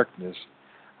in darkness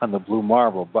on the blue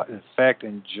marble, but in fact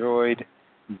enjoyed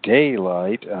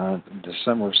daylight on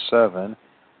December 7,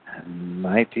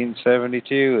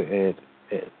 1972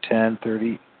 at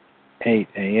 10:38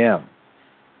 a.m.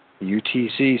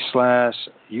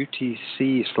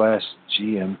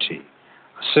 UTC/GMT.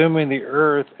 Assuming the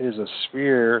Earth is a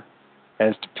sphere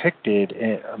as depicted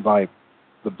by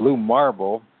the blue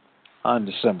marble on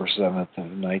December 7th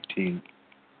of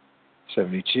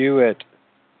 1972 at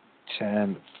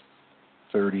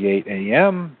 10:38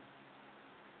 a.m.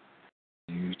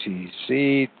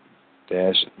 UTC-GMT,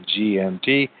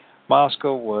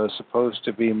 Moscow was supposed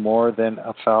to be more than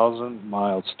 1,000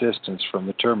 miles distance from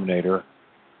the Terminator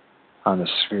on the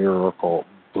spherical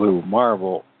blue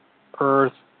marble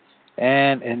Earth,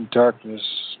 and in darkness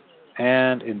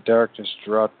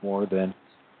dropped more than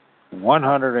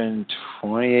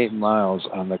 128 miles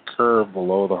on the curve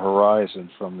below the horizon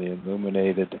from the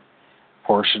illuminated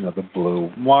portion of the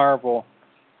blue marble.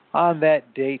 On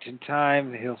that date and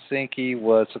time, Helsinki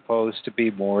was supposed to be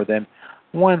more than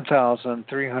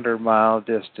 1,300 mile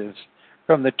distance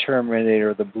from the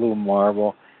Terminator of the blue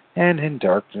marble, and in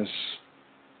darkness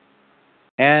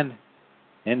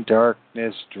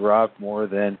dropped more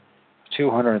than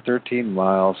 213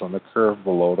 miles on the curve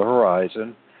below the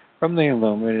horizon from the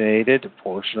illuminated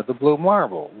portion of the blue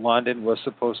marble. London was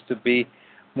supposed to be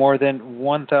more than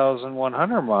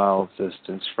 1,100 miles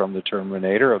distance from the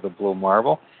Terminator of the blue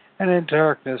marble, and in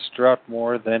darkness dropped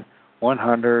more than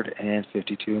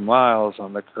 152 miles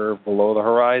on the curve below the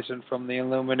horizon from the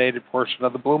illuminated portion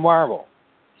of the blue marble.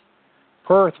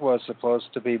 Perth was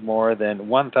supposed to be more than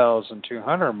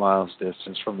 1,200 miles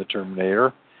distance from the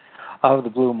Terminator of the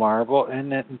blue marble,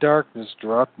 and in darkness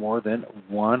dropped more than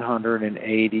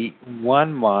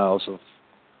 181 miles of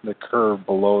the curve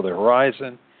below the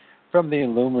horizon from the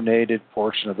illuminated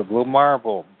portion of the blue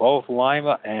marble. Both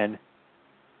Lima and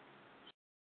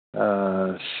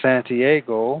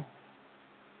Santiago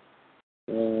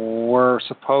were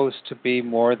supposed to be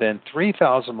more than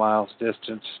 3,000 miles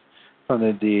distance from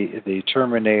the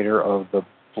Terminator of the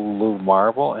blue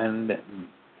marble, and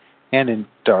in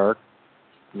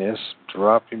darkness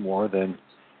dropping more than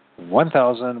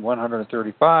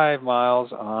 1,135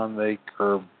 miles on the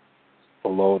curve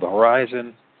below the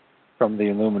horizon from the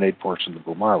illuminated portion of the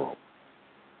blue marble.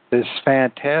 This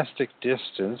fantastic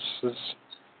distances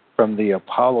from the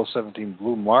Apollo 17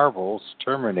 blue marble's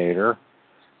Terminator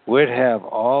would have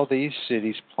all these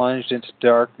cities plunged into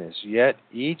darkness, yet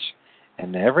each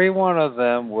and every one of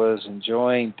them was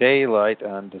enjoying daylight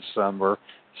on December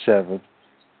 7th,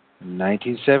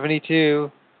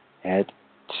 1972 at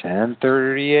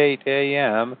 10:38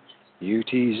 a.m.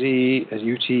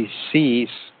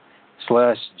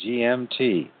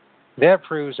 UTC/GMT. That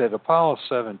proves that Apollo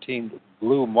 17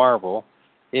 blue marble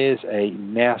is a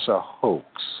NASA hoax.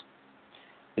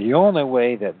 The only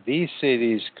way that these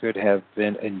cities could have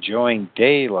been enjoying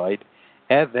daylight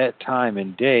at that time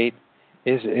and date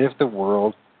is if the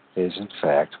world is in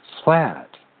fact flat.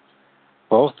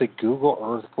 Both the Google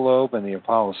Earth globe and the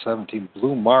Apollo 17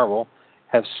 blue marble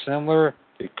have similar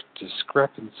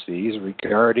discrepancies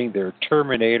regarding their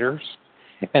terminators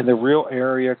and the real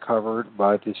area covered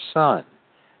by the sun.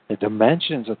 The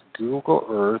dimensions of Google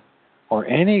Earth, or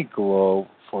any globe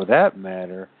for that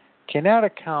matter, cannot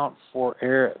account for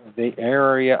the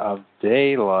area of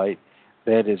daylight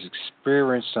that is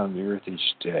experienced on the Earth each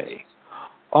day.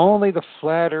 Only the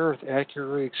flat Earth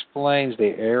accurately explains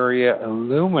the area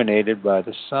illuminated by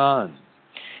the sun.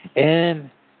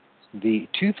 In the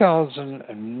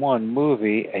 2001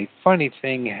 movie, A Funny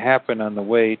Thing Happened on the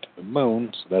Way to the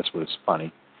Moon, so that's what it's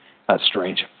funny, not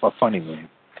strange, a funny movie.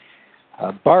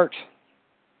 Bart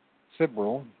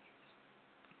Sibrel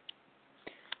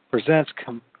presents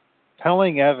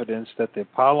compelling evidence that the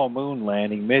Apollo moon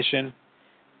landing mission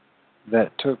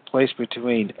that took place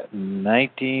between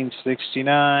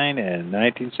 1969 and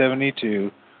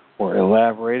 1972 were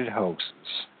elaborated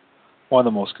hoaxes. One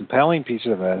of the most compelling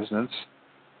pieces of evidence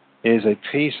is a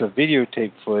piece of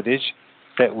videotape footage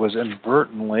that was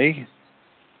inadvertently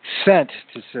sent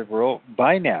to Sibrel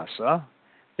by NASA.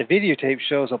 The videotape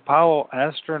shows Apollo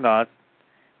astronaut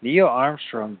Neil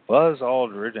Armstrong, Buzz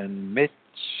Aldrin,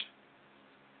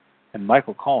 and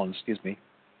Michael Collins,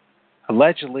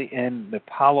 allegedly in the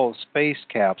Apollo space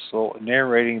capsule,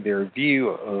 narrating their view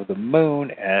of the moon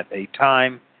at a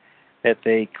time that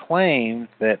they claimed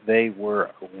that they were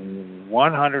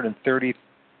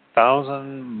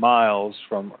 130,000 miles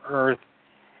from Earth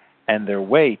and their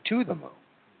way to the moon.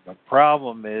 The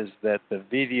problem is that the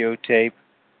videotape,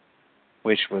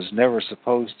 which was never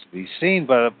supposed to be seen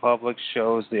by the public,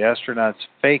 shows the astronauts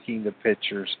faking the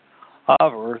pictures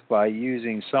of Earth by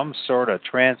using some sort of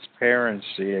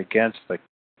transparency against the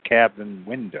cabin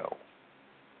window.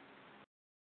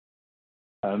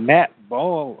 Matt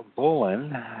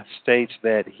Boland states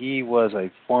that he was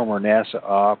a former NASA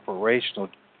operational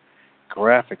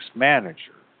graphics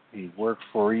manager. He worked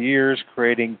for years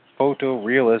creating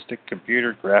photorealistic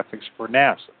computer graphics for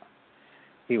NASA.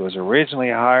 He was originally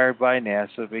hired by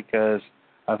NASA because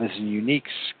of his unique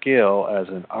skill as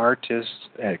an artist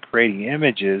at creating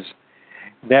images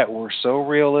that were so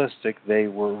realistic they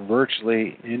were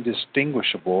virtually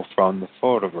indistinguishable from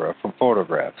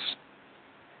photographs.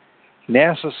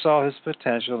 NASA saw his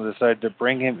potential and decided to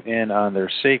bring him in on their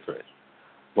secret.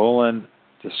 Boland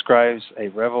describes a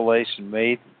revelation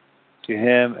made to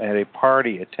him at a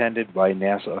party attended by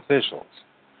NASA officials,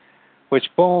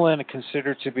 which Boland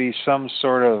considered to be some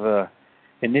sort of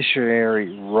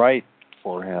initiatory rite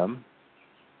for him.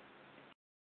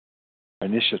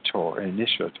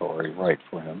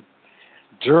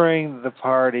 During the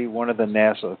party, one of the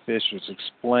NASA officials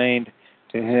explained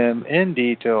to him in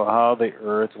detail how the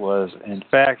Earth was in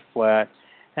fact flat,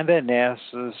 and that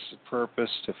NASA's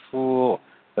purpose to fool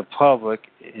the public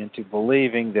into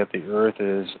believing that the Earth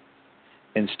is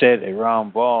instead a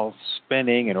round ball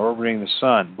spinning and orbiting the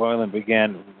sun. Boylan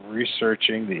began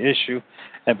researching the issue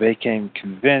and became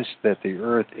convinced that the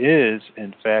Earth is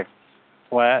in fact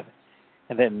flat,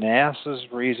 and that NASA's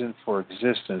reason for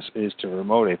existence is to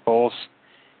promote a false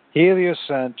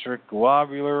heliocentric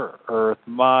globular Earth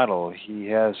model. He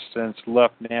has since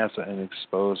left NASA and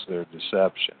exposed their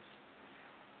deception.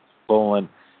 Boland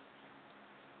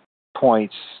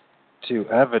points to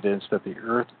evidence that the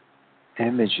Earth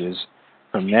images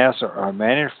from NASA are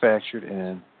manufactured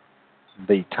in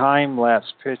the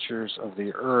time-lapse pictures of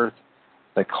the Earth.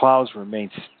 The clouds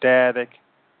remain static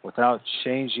without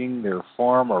changing their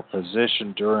form or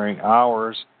position during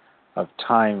hours of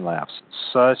time lapse.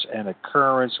 Such an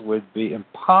occurrence would be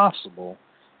impossible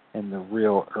in the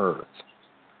real Earth.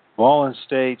 Boland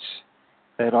states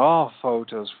that all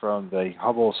photos from the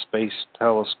Hubble Space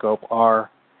Telescope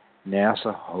are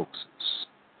NASA hoaxes.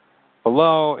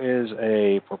 Below is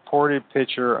a purported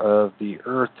picture of the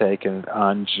Earth taken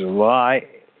on July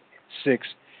 6,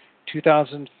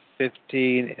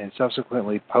 2015, and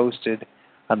subsequently posted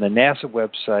on the NASA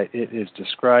website. It is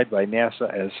described by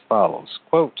NASA as follows,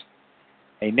 quote,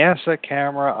 "A NASA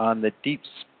camera on the Deep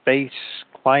Space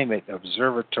Climate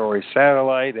Observatory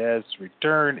satellite has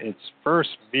returned its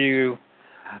first view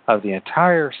of the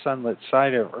entire sunlit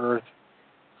side of Earth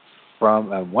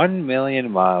from 1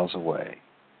 million miles away.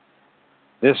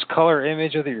 This color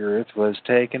image of the Earth was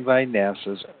taken by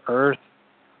NASA's Earth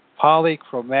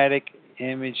Polychromatic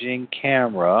Imaging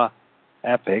Camera,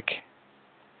 EPIC,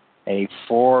 a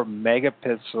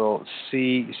 4-megapixel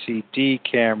CCD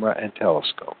camera and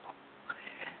telescope.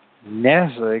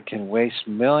 NASA can waste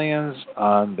millions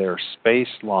on their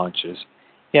space launches,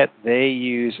 yet they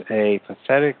use a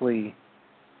pathetically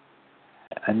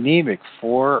anemic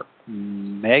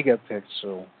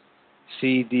 4-megapixel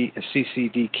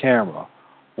CCD camera.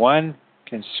 One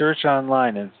can search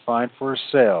online and find for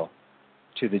sale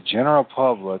to the general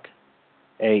public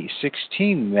a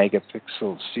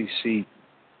 16-megapixel CCD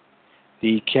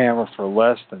camera for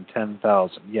less than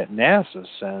 $10,000. Yet NASA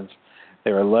sends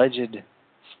their alleged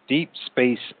deep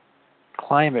space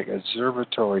climate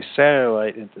observatory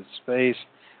satellite into space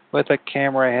with a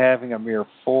camera having a mere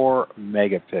 4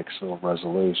 megapixel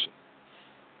resolution.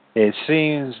 It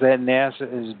seems that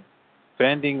NASA is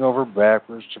bending over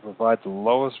backwards to provide the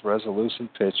lowest resolution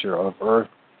picture of Earth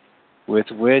with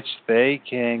which they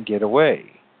can get away.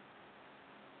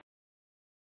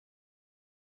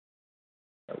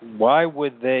 Why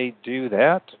would they do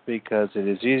that? Because it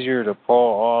is easier to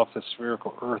pull off the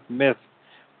spherical Earth myth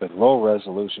with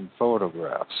low-resolution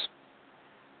photographs.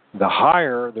 The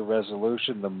higher the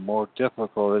resolution, the more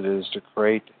difficult it is to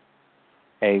create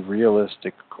a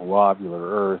realistic globular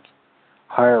Earth.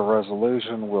 Higher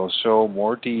resolution will show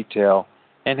more detail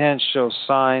and hence show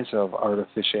signs of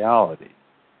artificiality.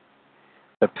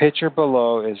 The picture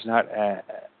below is not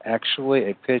actually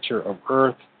a picture of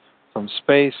Earth from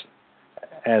space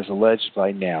as alleged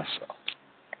by NASA.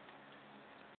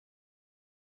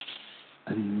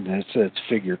 And it's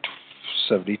figure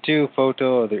 72,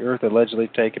 photo of the Earth allegedly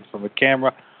taken from a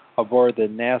camera aboard the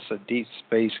NASA Deep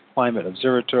Space Climate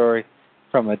Observatory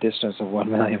from a distance of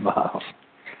 1 million miles.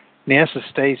 NASA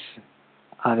states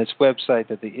on its website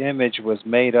that the image was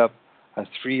made up of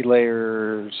 3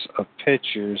 layers of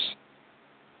pictures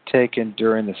taken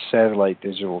during the satellite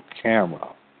digital camera,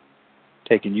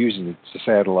 taken using the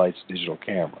satellite's digital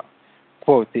camera.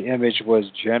 Quote, the image was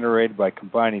generated by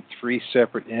combining 3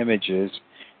 separate images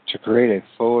to create a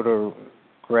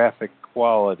photographic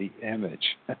quality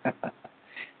image.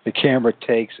 The camera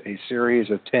takes a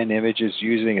series of 10 images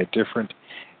using a different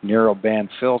narrowband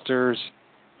filters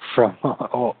from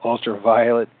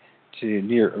ultraviolet to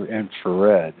near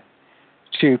infrared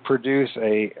to produce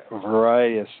a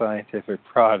variety of scientific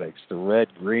products. The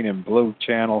red, green, and blue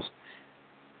channels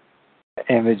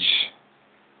images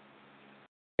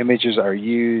are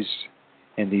used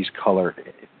in these colored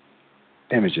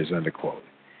images, unquote.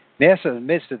 NASA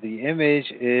admits that the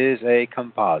image is a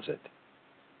composite,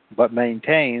 but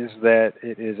maintains that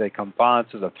it is a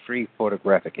composite of 3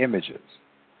 photographic images,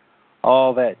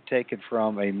 all that taken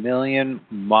from 1 million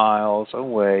miles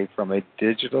away from a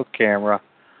digital camera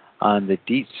on the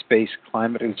Deep Space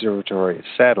Climate Observatory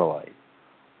satellite.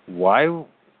 Why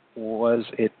was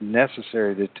it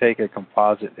necessary to take a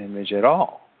composite image at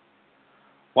all?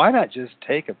 Why not just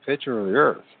take a picture of the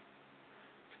Earth?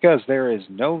 Because there is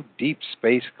no Deep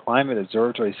Space Climate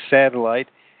Observatory satellite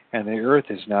and the Earth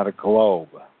is not a globe.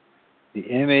 The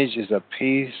image is a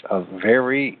piece of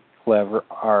very clever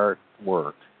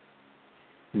artwork.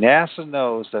 NASA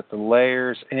knows that the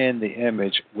layers in the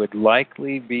image would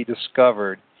likely be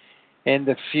discovered in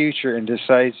the future and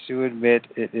decides to admit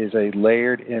it is a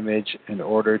layered image in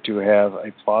order to have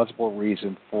a plausible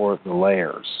reason for the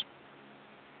layers.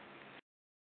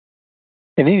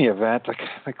 In any event,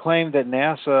 the claim by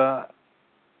NASA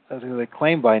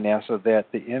that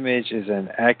the image is an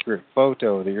accurate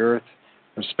photo of the Earth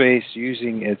from space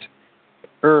using its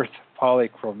Earth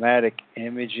polychromatic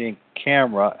imaging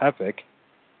camera, EPIC,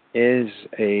 is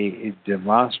a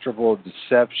demonstrable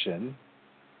deception.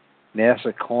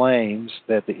 NASA claims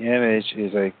that the image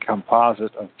is a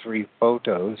composite of 3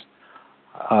 photos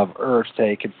of Earth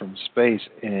taken from space.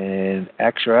 In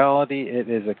actuality, it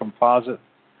is a composite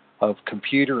of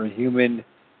computer and human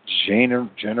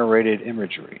generated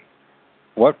imagery.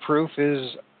 What proof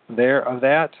is there of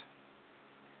that?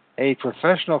 A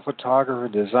professional photographer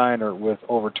and designer with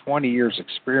over 20 years'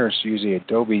 experience using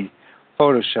Adobe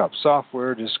Photoshop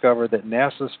software discovered that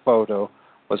NASA's photo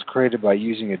was created by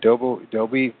using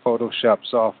Adobe Photoshop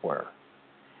software.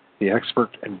 The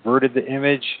expert inverted the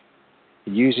image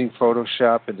using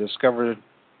Photoshop and discovered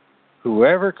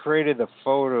whoever created the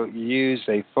photo used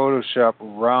a Photoshop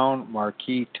round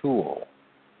marquee tool.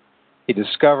 He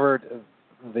discovered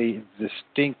the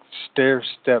distinct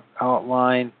stair-step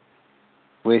outline,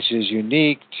 which is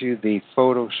unique to the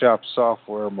Photoshop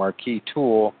software marquee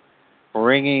tool,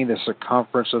 bringing the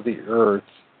circumference of the Earth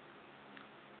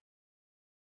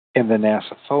in the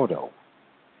NASA photo.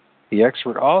 The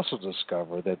expert also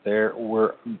discovered that there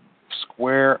were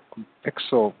square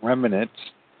pixel remnants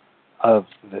of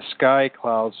the sky,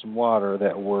 clouds, and water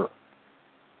that were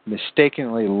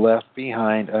mistakenly left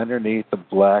behind underneath the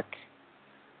black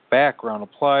background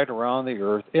applied around the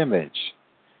Earth image.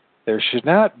 There should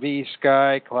not be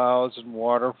sky, clouds, and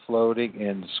water floating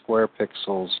in square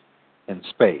pixels in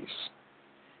space.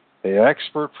 The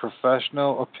expert's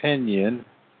professional opinion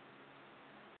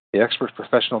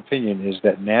is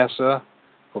that NASA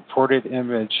reported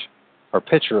image or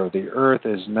picture of the Earth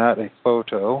is not a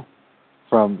photo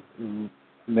from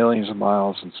millions of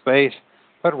miles in space,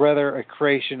 but rather a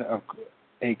creation of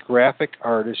a graphic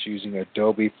artist using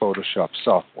Adobe Photoshop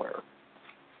software.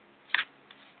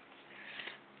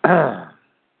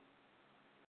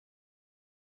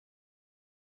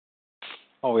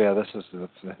 Oh yeah, this is the.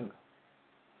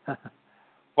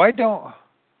 Why don't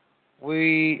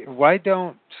we? Why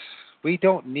don't we?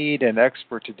 Don't need an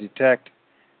expert to detect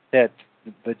that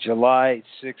the July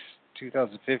 6,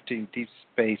 2015 Deep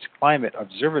Space Climate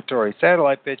Observatory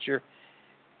satellite picture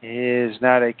is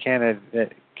not a candid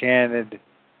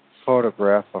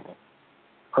photograph of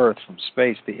Earth from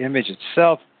space. The image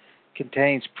itself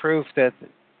contains proof that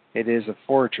it is a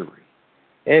forgery.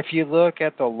 If you look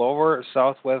at the lower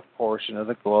southwest portion of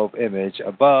the globe image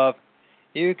above,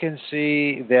 you can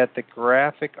see that the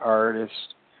graphic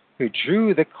artist who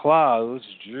drew the clouds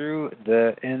drew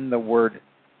in the word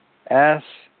S,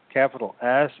 capital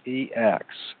S-E-X,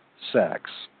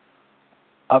 sex,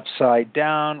 upside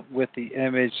down with the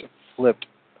image flipped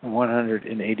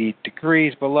 180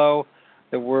 degrees below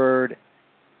the word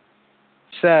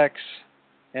sex,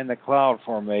 and the cloud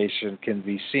formation can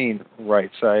be seen right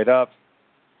side up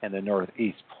in the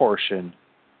northeast portion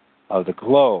of the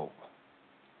globe.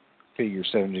 Figure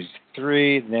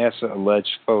 73, NASA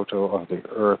alleged photo of the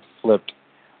Earth flipped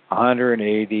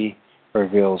 180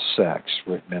 reveals sex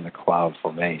written in the cloud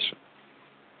formation.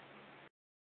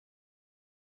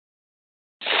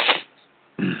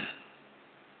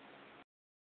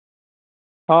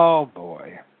 Oh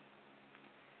boy.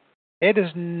 It is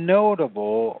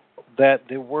notable that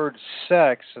the word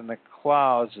sex in the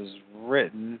clouds is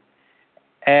written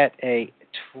at a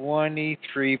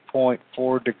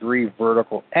 23.4 degree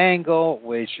vertical angle,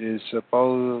 which is the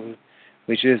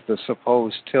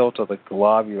supposed tilt of the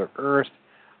globular Earth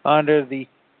under the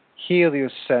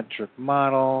heliocentric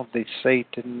model, the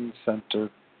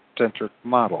Satan-centric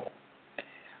model.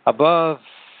 Above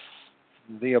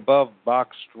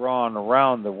box drawn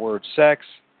around the word sex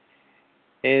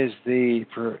is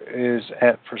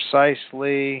at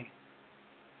precisely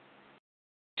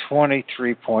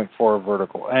 23.4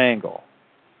 vertical angle.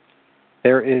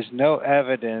 There is no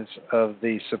evidence of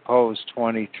the supposed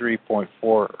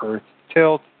 23.4 Earth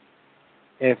tilt.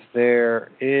 If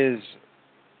there is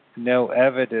no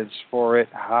evidence for it,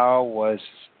 how was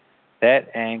that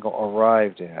angle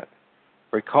arrived at?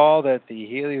 Recall that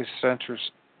the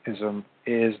heliocentrism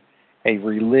is a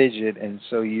religion, and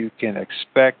so you can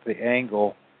expect the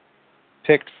angle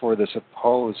picked for the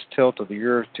supposed tilt of the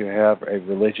Earth to have a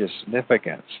religious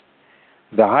significance.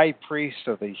 The high priests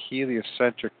of the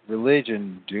heliocentric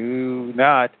religion do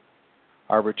not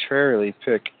arbitrarily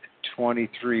pick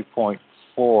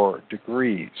 23.4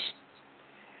 degrees.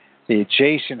 The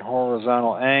adjacent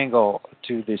horizontal angle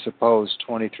to the supposed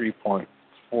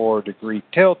 23.4 degree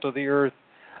tilt of the Earth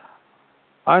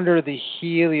under the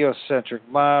heliocentric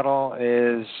model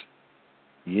is,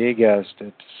 you guessed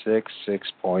it,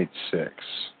 6.6.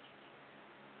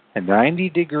 And 90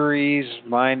 degrees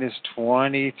minus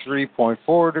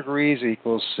 23.4 degrees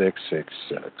equals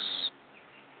 666.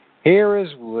 Here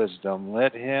is wisdom.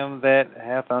 Let him that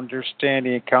hath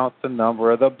understanding count the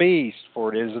number of the beast,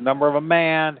 for it is the number of a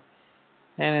man,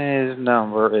 and his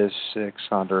number is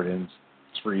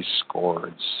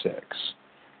 666.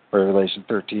 Revelation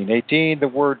 13:18. The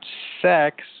word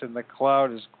sex in the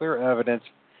cloud is clear evidence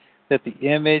that the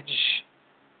image,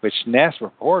 which NASA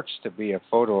reports to be a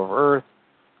photo of Earth,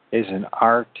 is an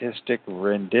artistic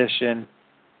rendition.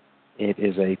 It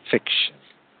is a fiction.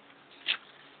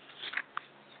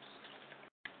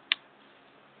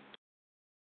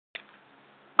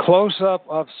 Close-up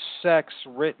of sex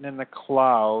written in the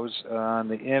clouds on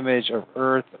the image of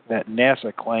Earth that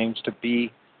NASA claims to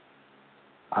be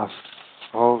a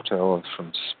photo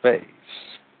from space.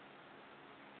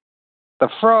 The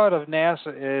fraud of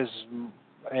NASA is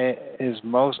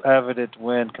most evident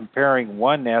when comparing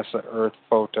one NASA Earth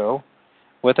photo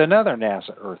with another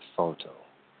NASA Earth photo.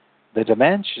 The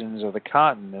dimensions of the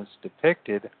continents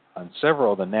depicted on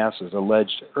several of the NASA's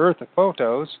alleged Earth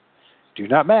photos do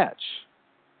not match,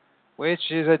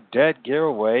 which is a dead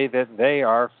giveaway that they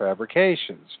are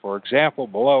fabrications. For example,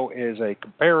 below is a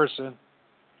comparison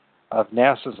of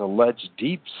NASA's alleged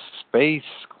Deep Space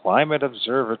Climate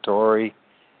Observatory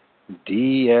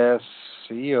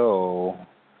DSCO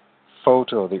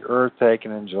photo of the Earth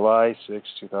taken in July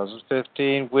 6,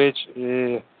 2015, which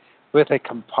is with a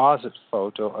composite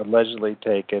photo allegedly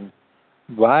taken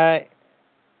by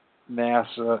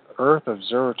NASA Earth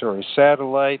Observatory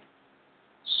satellite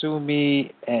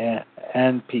SUMI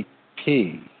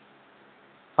NPP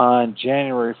on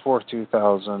January 4,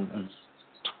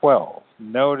 2012.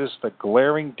 Notice the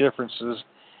glaring differences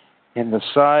in the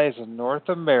size of North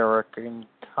American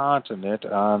continent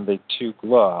on the two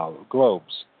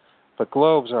globes. The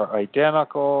globes are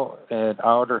identical in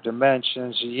outer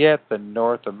dimensions, yet the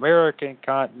North American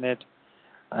continent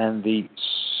and the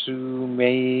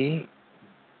SUMI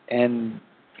NPP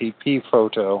PP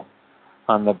photo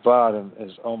on the bottom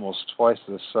is almost twice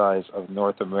the size of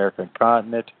North American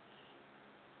continent,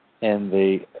 and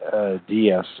the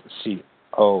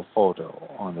DSCO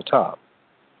photo on the top.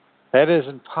 That is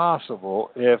impossible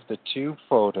if the two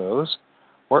photos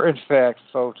were in fact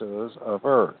photos of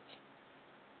Earth.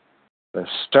 The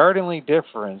startling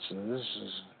differences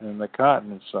in the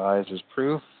continent size is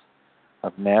proof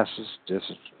of NASA's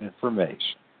disinformation.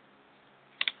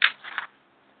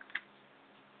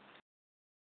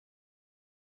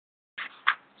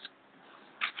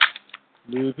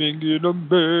 Living in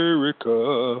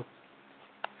America.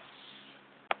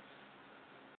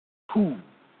 Whew.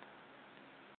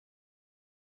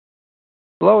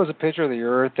 Below is a picture of the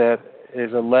Earth that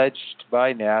is alleged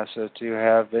by NASA to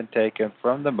have been taken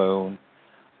from the moon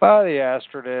by the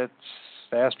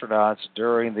astronauts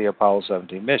during the Apollo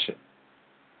 17 mission.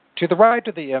 To the right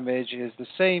of the image is the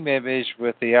same image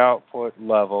with the output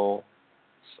level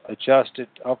adjusted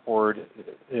upward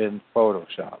in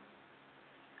Photoshop.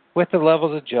 With the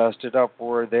levels adjusted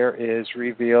upward, there is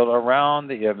revealed around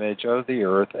the image of the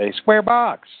Earth a square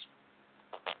box.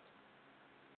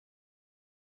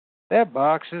 That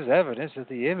box is evidence that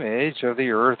the image of the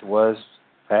Earth was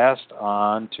passed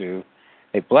on to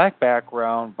a black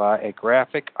background by a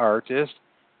graphic artist.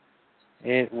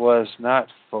 It was not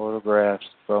photographed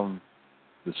from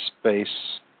the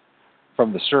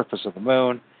surface of the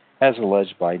moon, as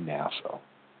alleged by NASA.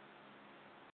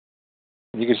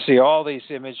 You can see all these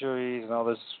imageries and all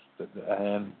this,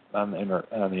 and on the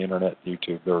internet,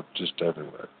 YouTube, they're just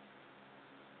everywhere.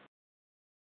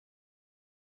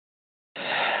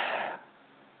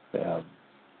 Yeah.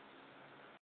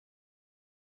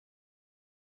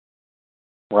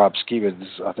 Rob Skevins,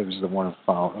 I think, was the one who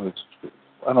found.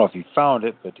 I don't know if he found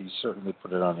it, but he certainly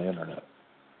put it on the internet.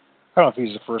 I don't know if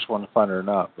he's the first one to find it or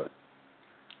not, but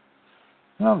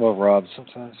I don't know, Rob.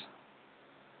 Sometimes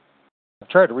I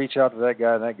tried to reach out to that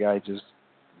guy, and that guy just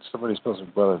somebody's supposed to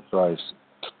be brother of Christ.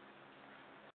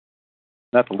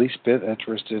 Not the least bit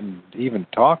interested in even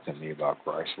talking to me about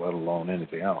Christ, let alone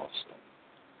anything else.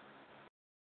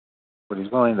 But he's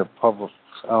willing to publish.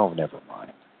 Oh, never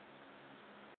mind.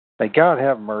 May God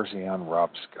have mercy on Rob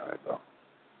Sky, though.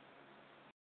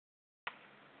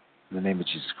 In the name of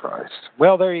Jesus Christ.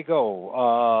 Well, there you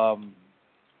go.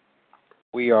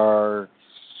 We are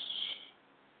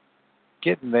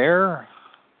getting there.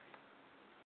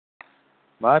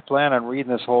 My plan on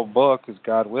reading this whole book is,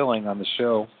 God willing, on the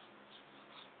show.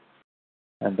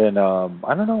 And then, I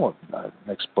don't know what the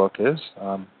next book is.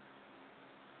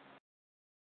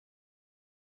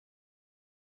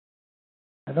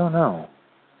 I don't know.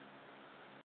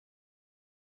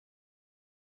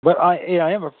 But I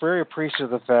am very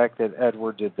appreciative of the fact that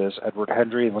Edward did this. Edward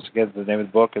Hendrie, and once again, the name of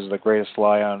the book is The Greatest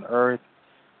Lie on Earth,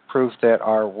 Proof That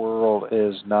Our World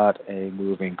Is Not a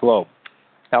Moving Globe.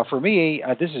 Now, for me,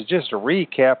 this is just a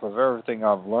recap of everything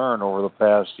I've learned over the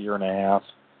past year and a half,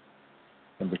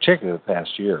 in particular the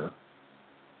past year.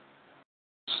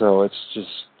 So it's just,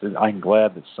 I'm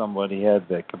glad that somebody had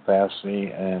the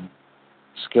capacity and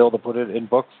skill to put it in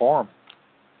book form.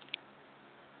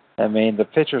 I mean, the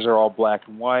pictures are all black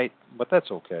and white, but that's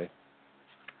okay.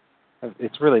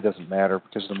 It really doesn't matter,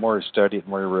 because the more you study it, the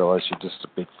more you realize it's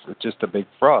just a big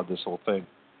fraud, this whole thing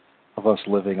of us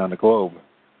living on the globe.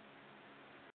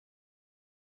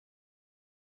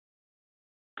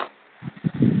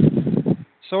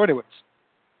 So anyways,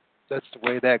 that's the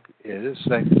way that is.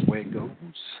 That's the way it goes.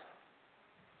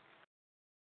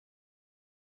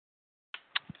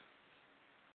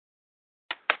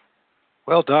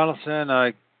 Well,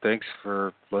 Donaldson, thanks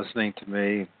for listening to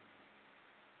me.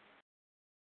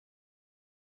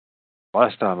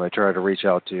 Last time I tried to reach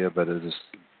out to you, but it was,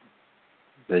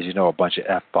 as you know, a bunch of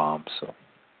F-bombs, so I'm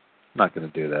not going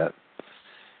to do that.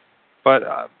 But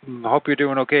I hope you're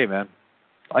doing okay, man.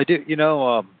 I do,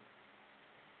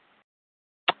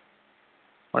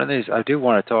 one of these, I do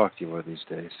want to talk to you one of these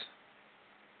days.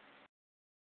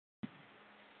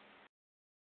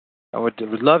 I would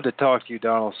love to talk to you,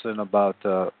 Donaldson, about,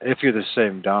 if you're the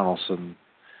same Donaldson,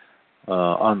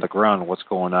 on the ground, what's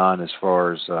going on as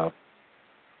far as out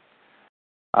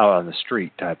on the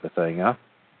street type of thing, huh?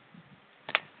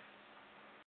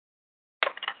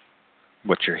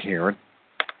 What you're hearing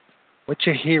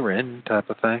type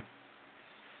of thing.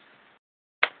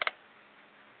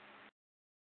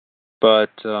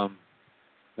 But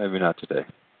maybe not today.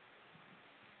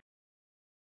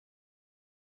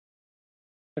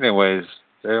 Anyways,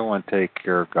 everyone take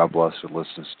care. God bless who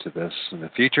listens to this in the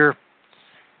future.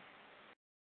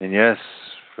 And yes,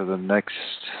 for the next,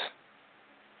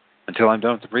 until I'm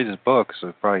done with reading this book, so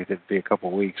it'll probably be a couple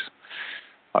of weeks,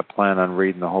 I plan on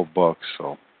reading the whole book.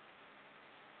 So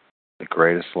the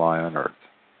greatest lie on earth.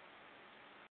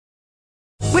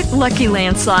 With Lucky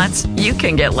Land Slots, you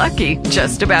can get lucky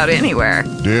just about anywhere.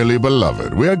 Dearly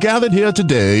beloved, we are gathered here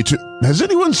today to... Has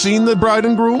anyone seen the bride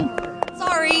and groom?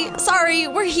 Sorry,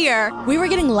 we're here. We were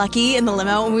getting lucky in the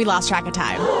limo and we lost track of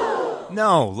time.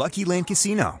 No, Lucky Land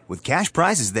Casino, with cash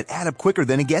prizes that add up quicker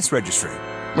than a guest registry.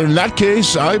 In that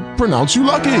case, I pronounce you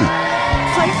lucky.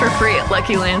 Play for free at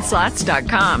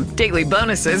LuckyLandSlots.com. Daily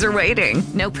bonuses are waiting.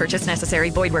 No purchase necessary.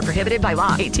 Void where prohibited by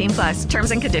law. 18+.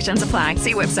 Terms and conditions apply.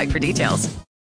 See website for details.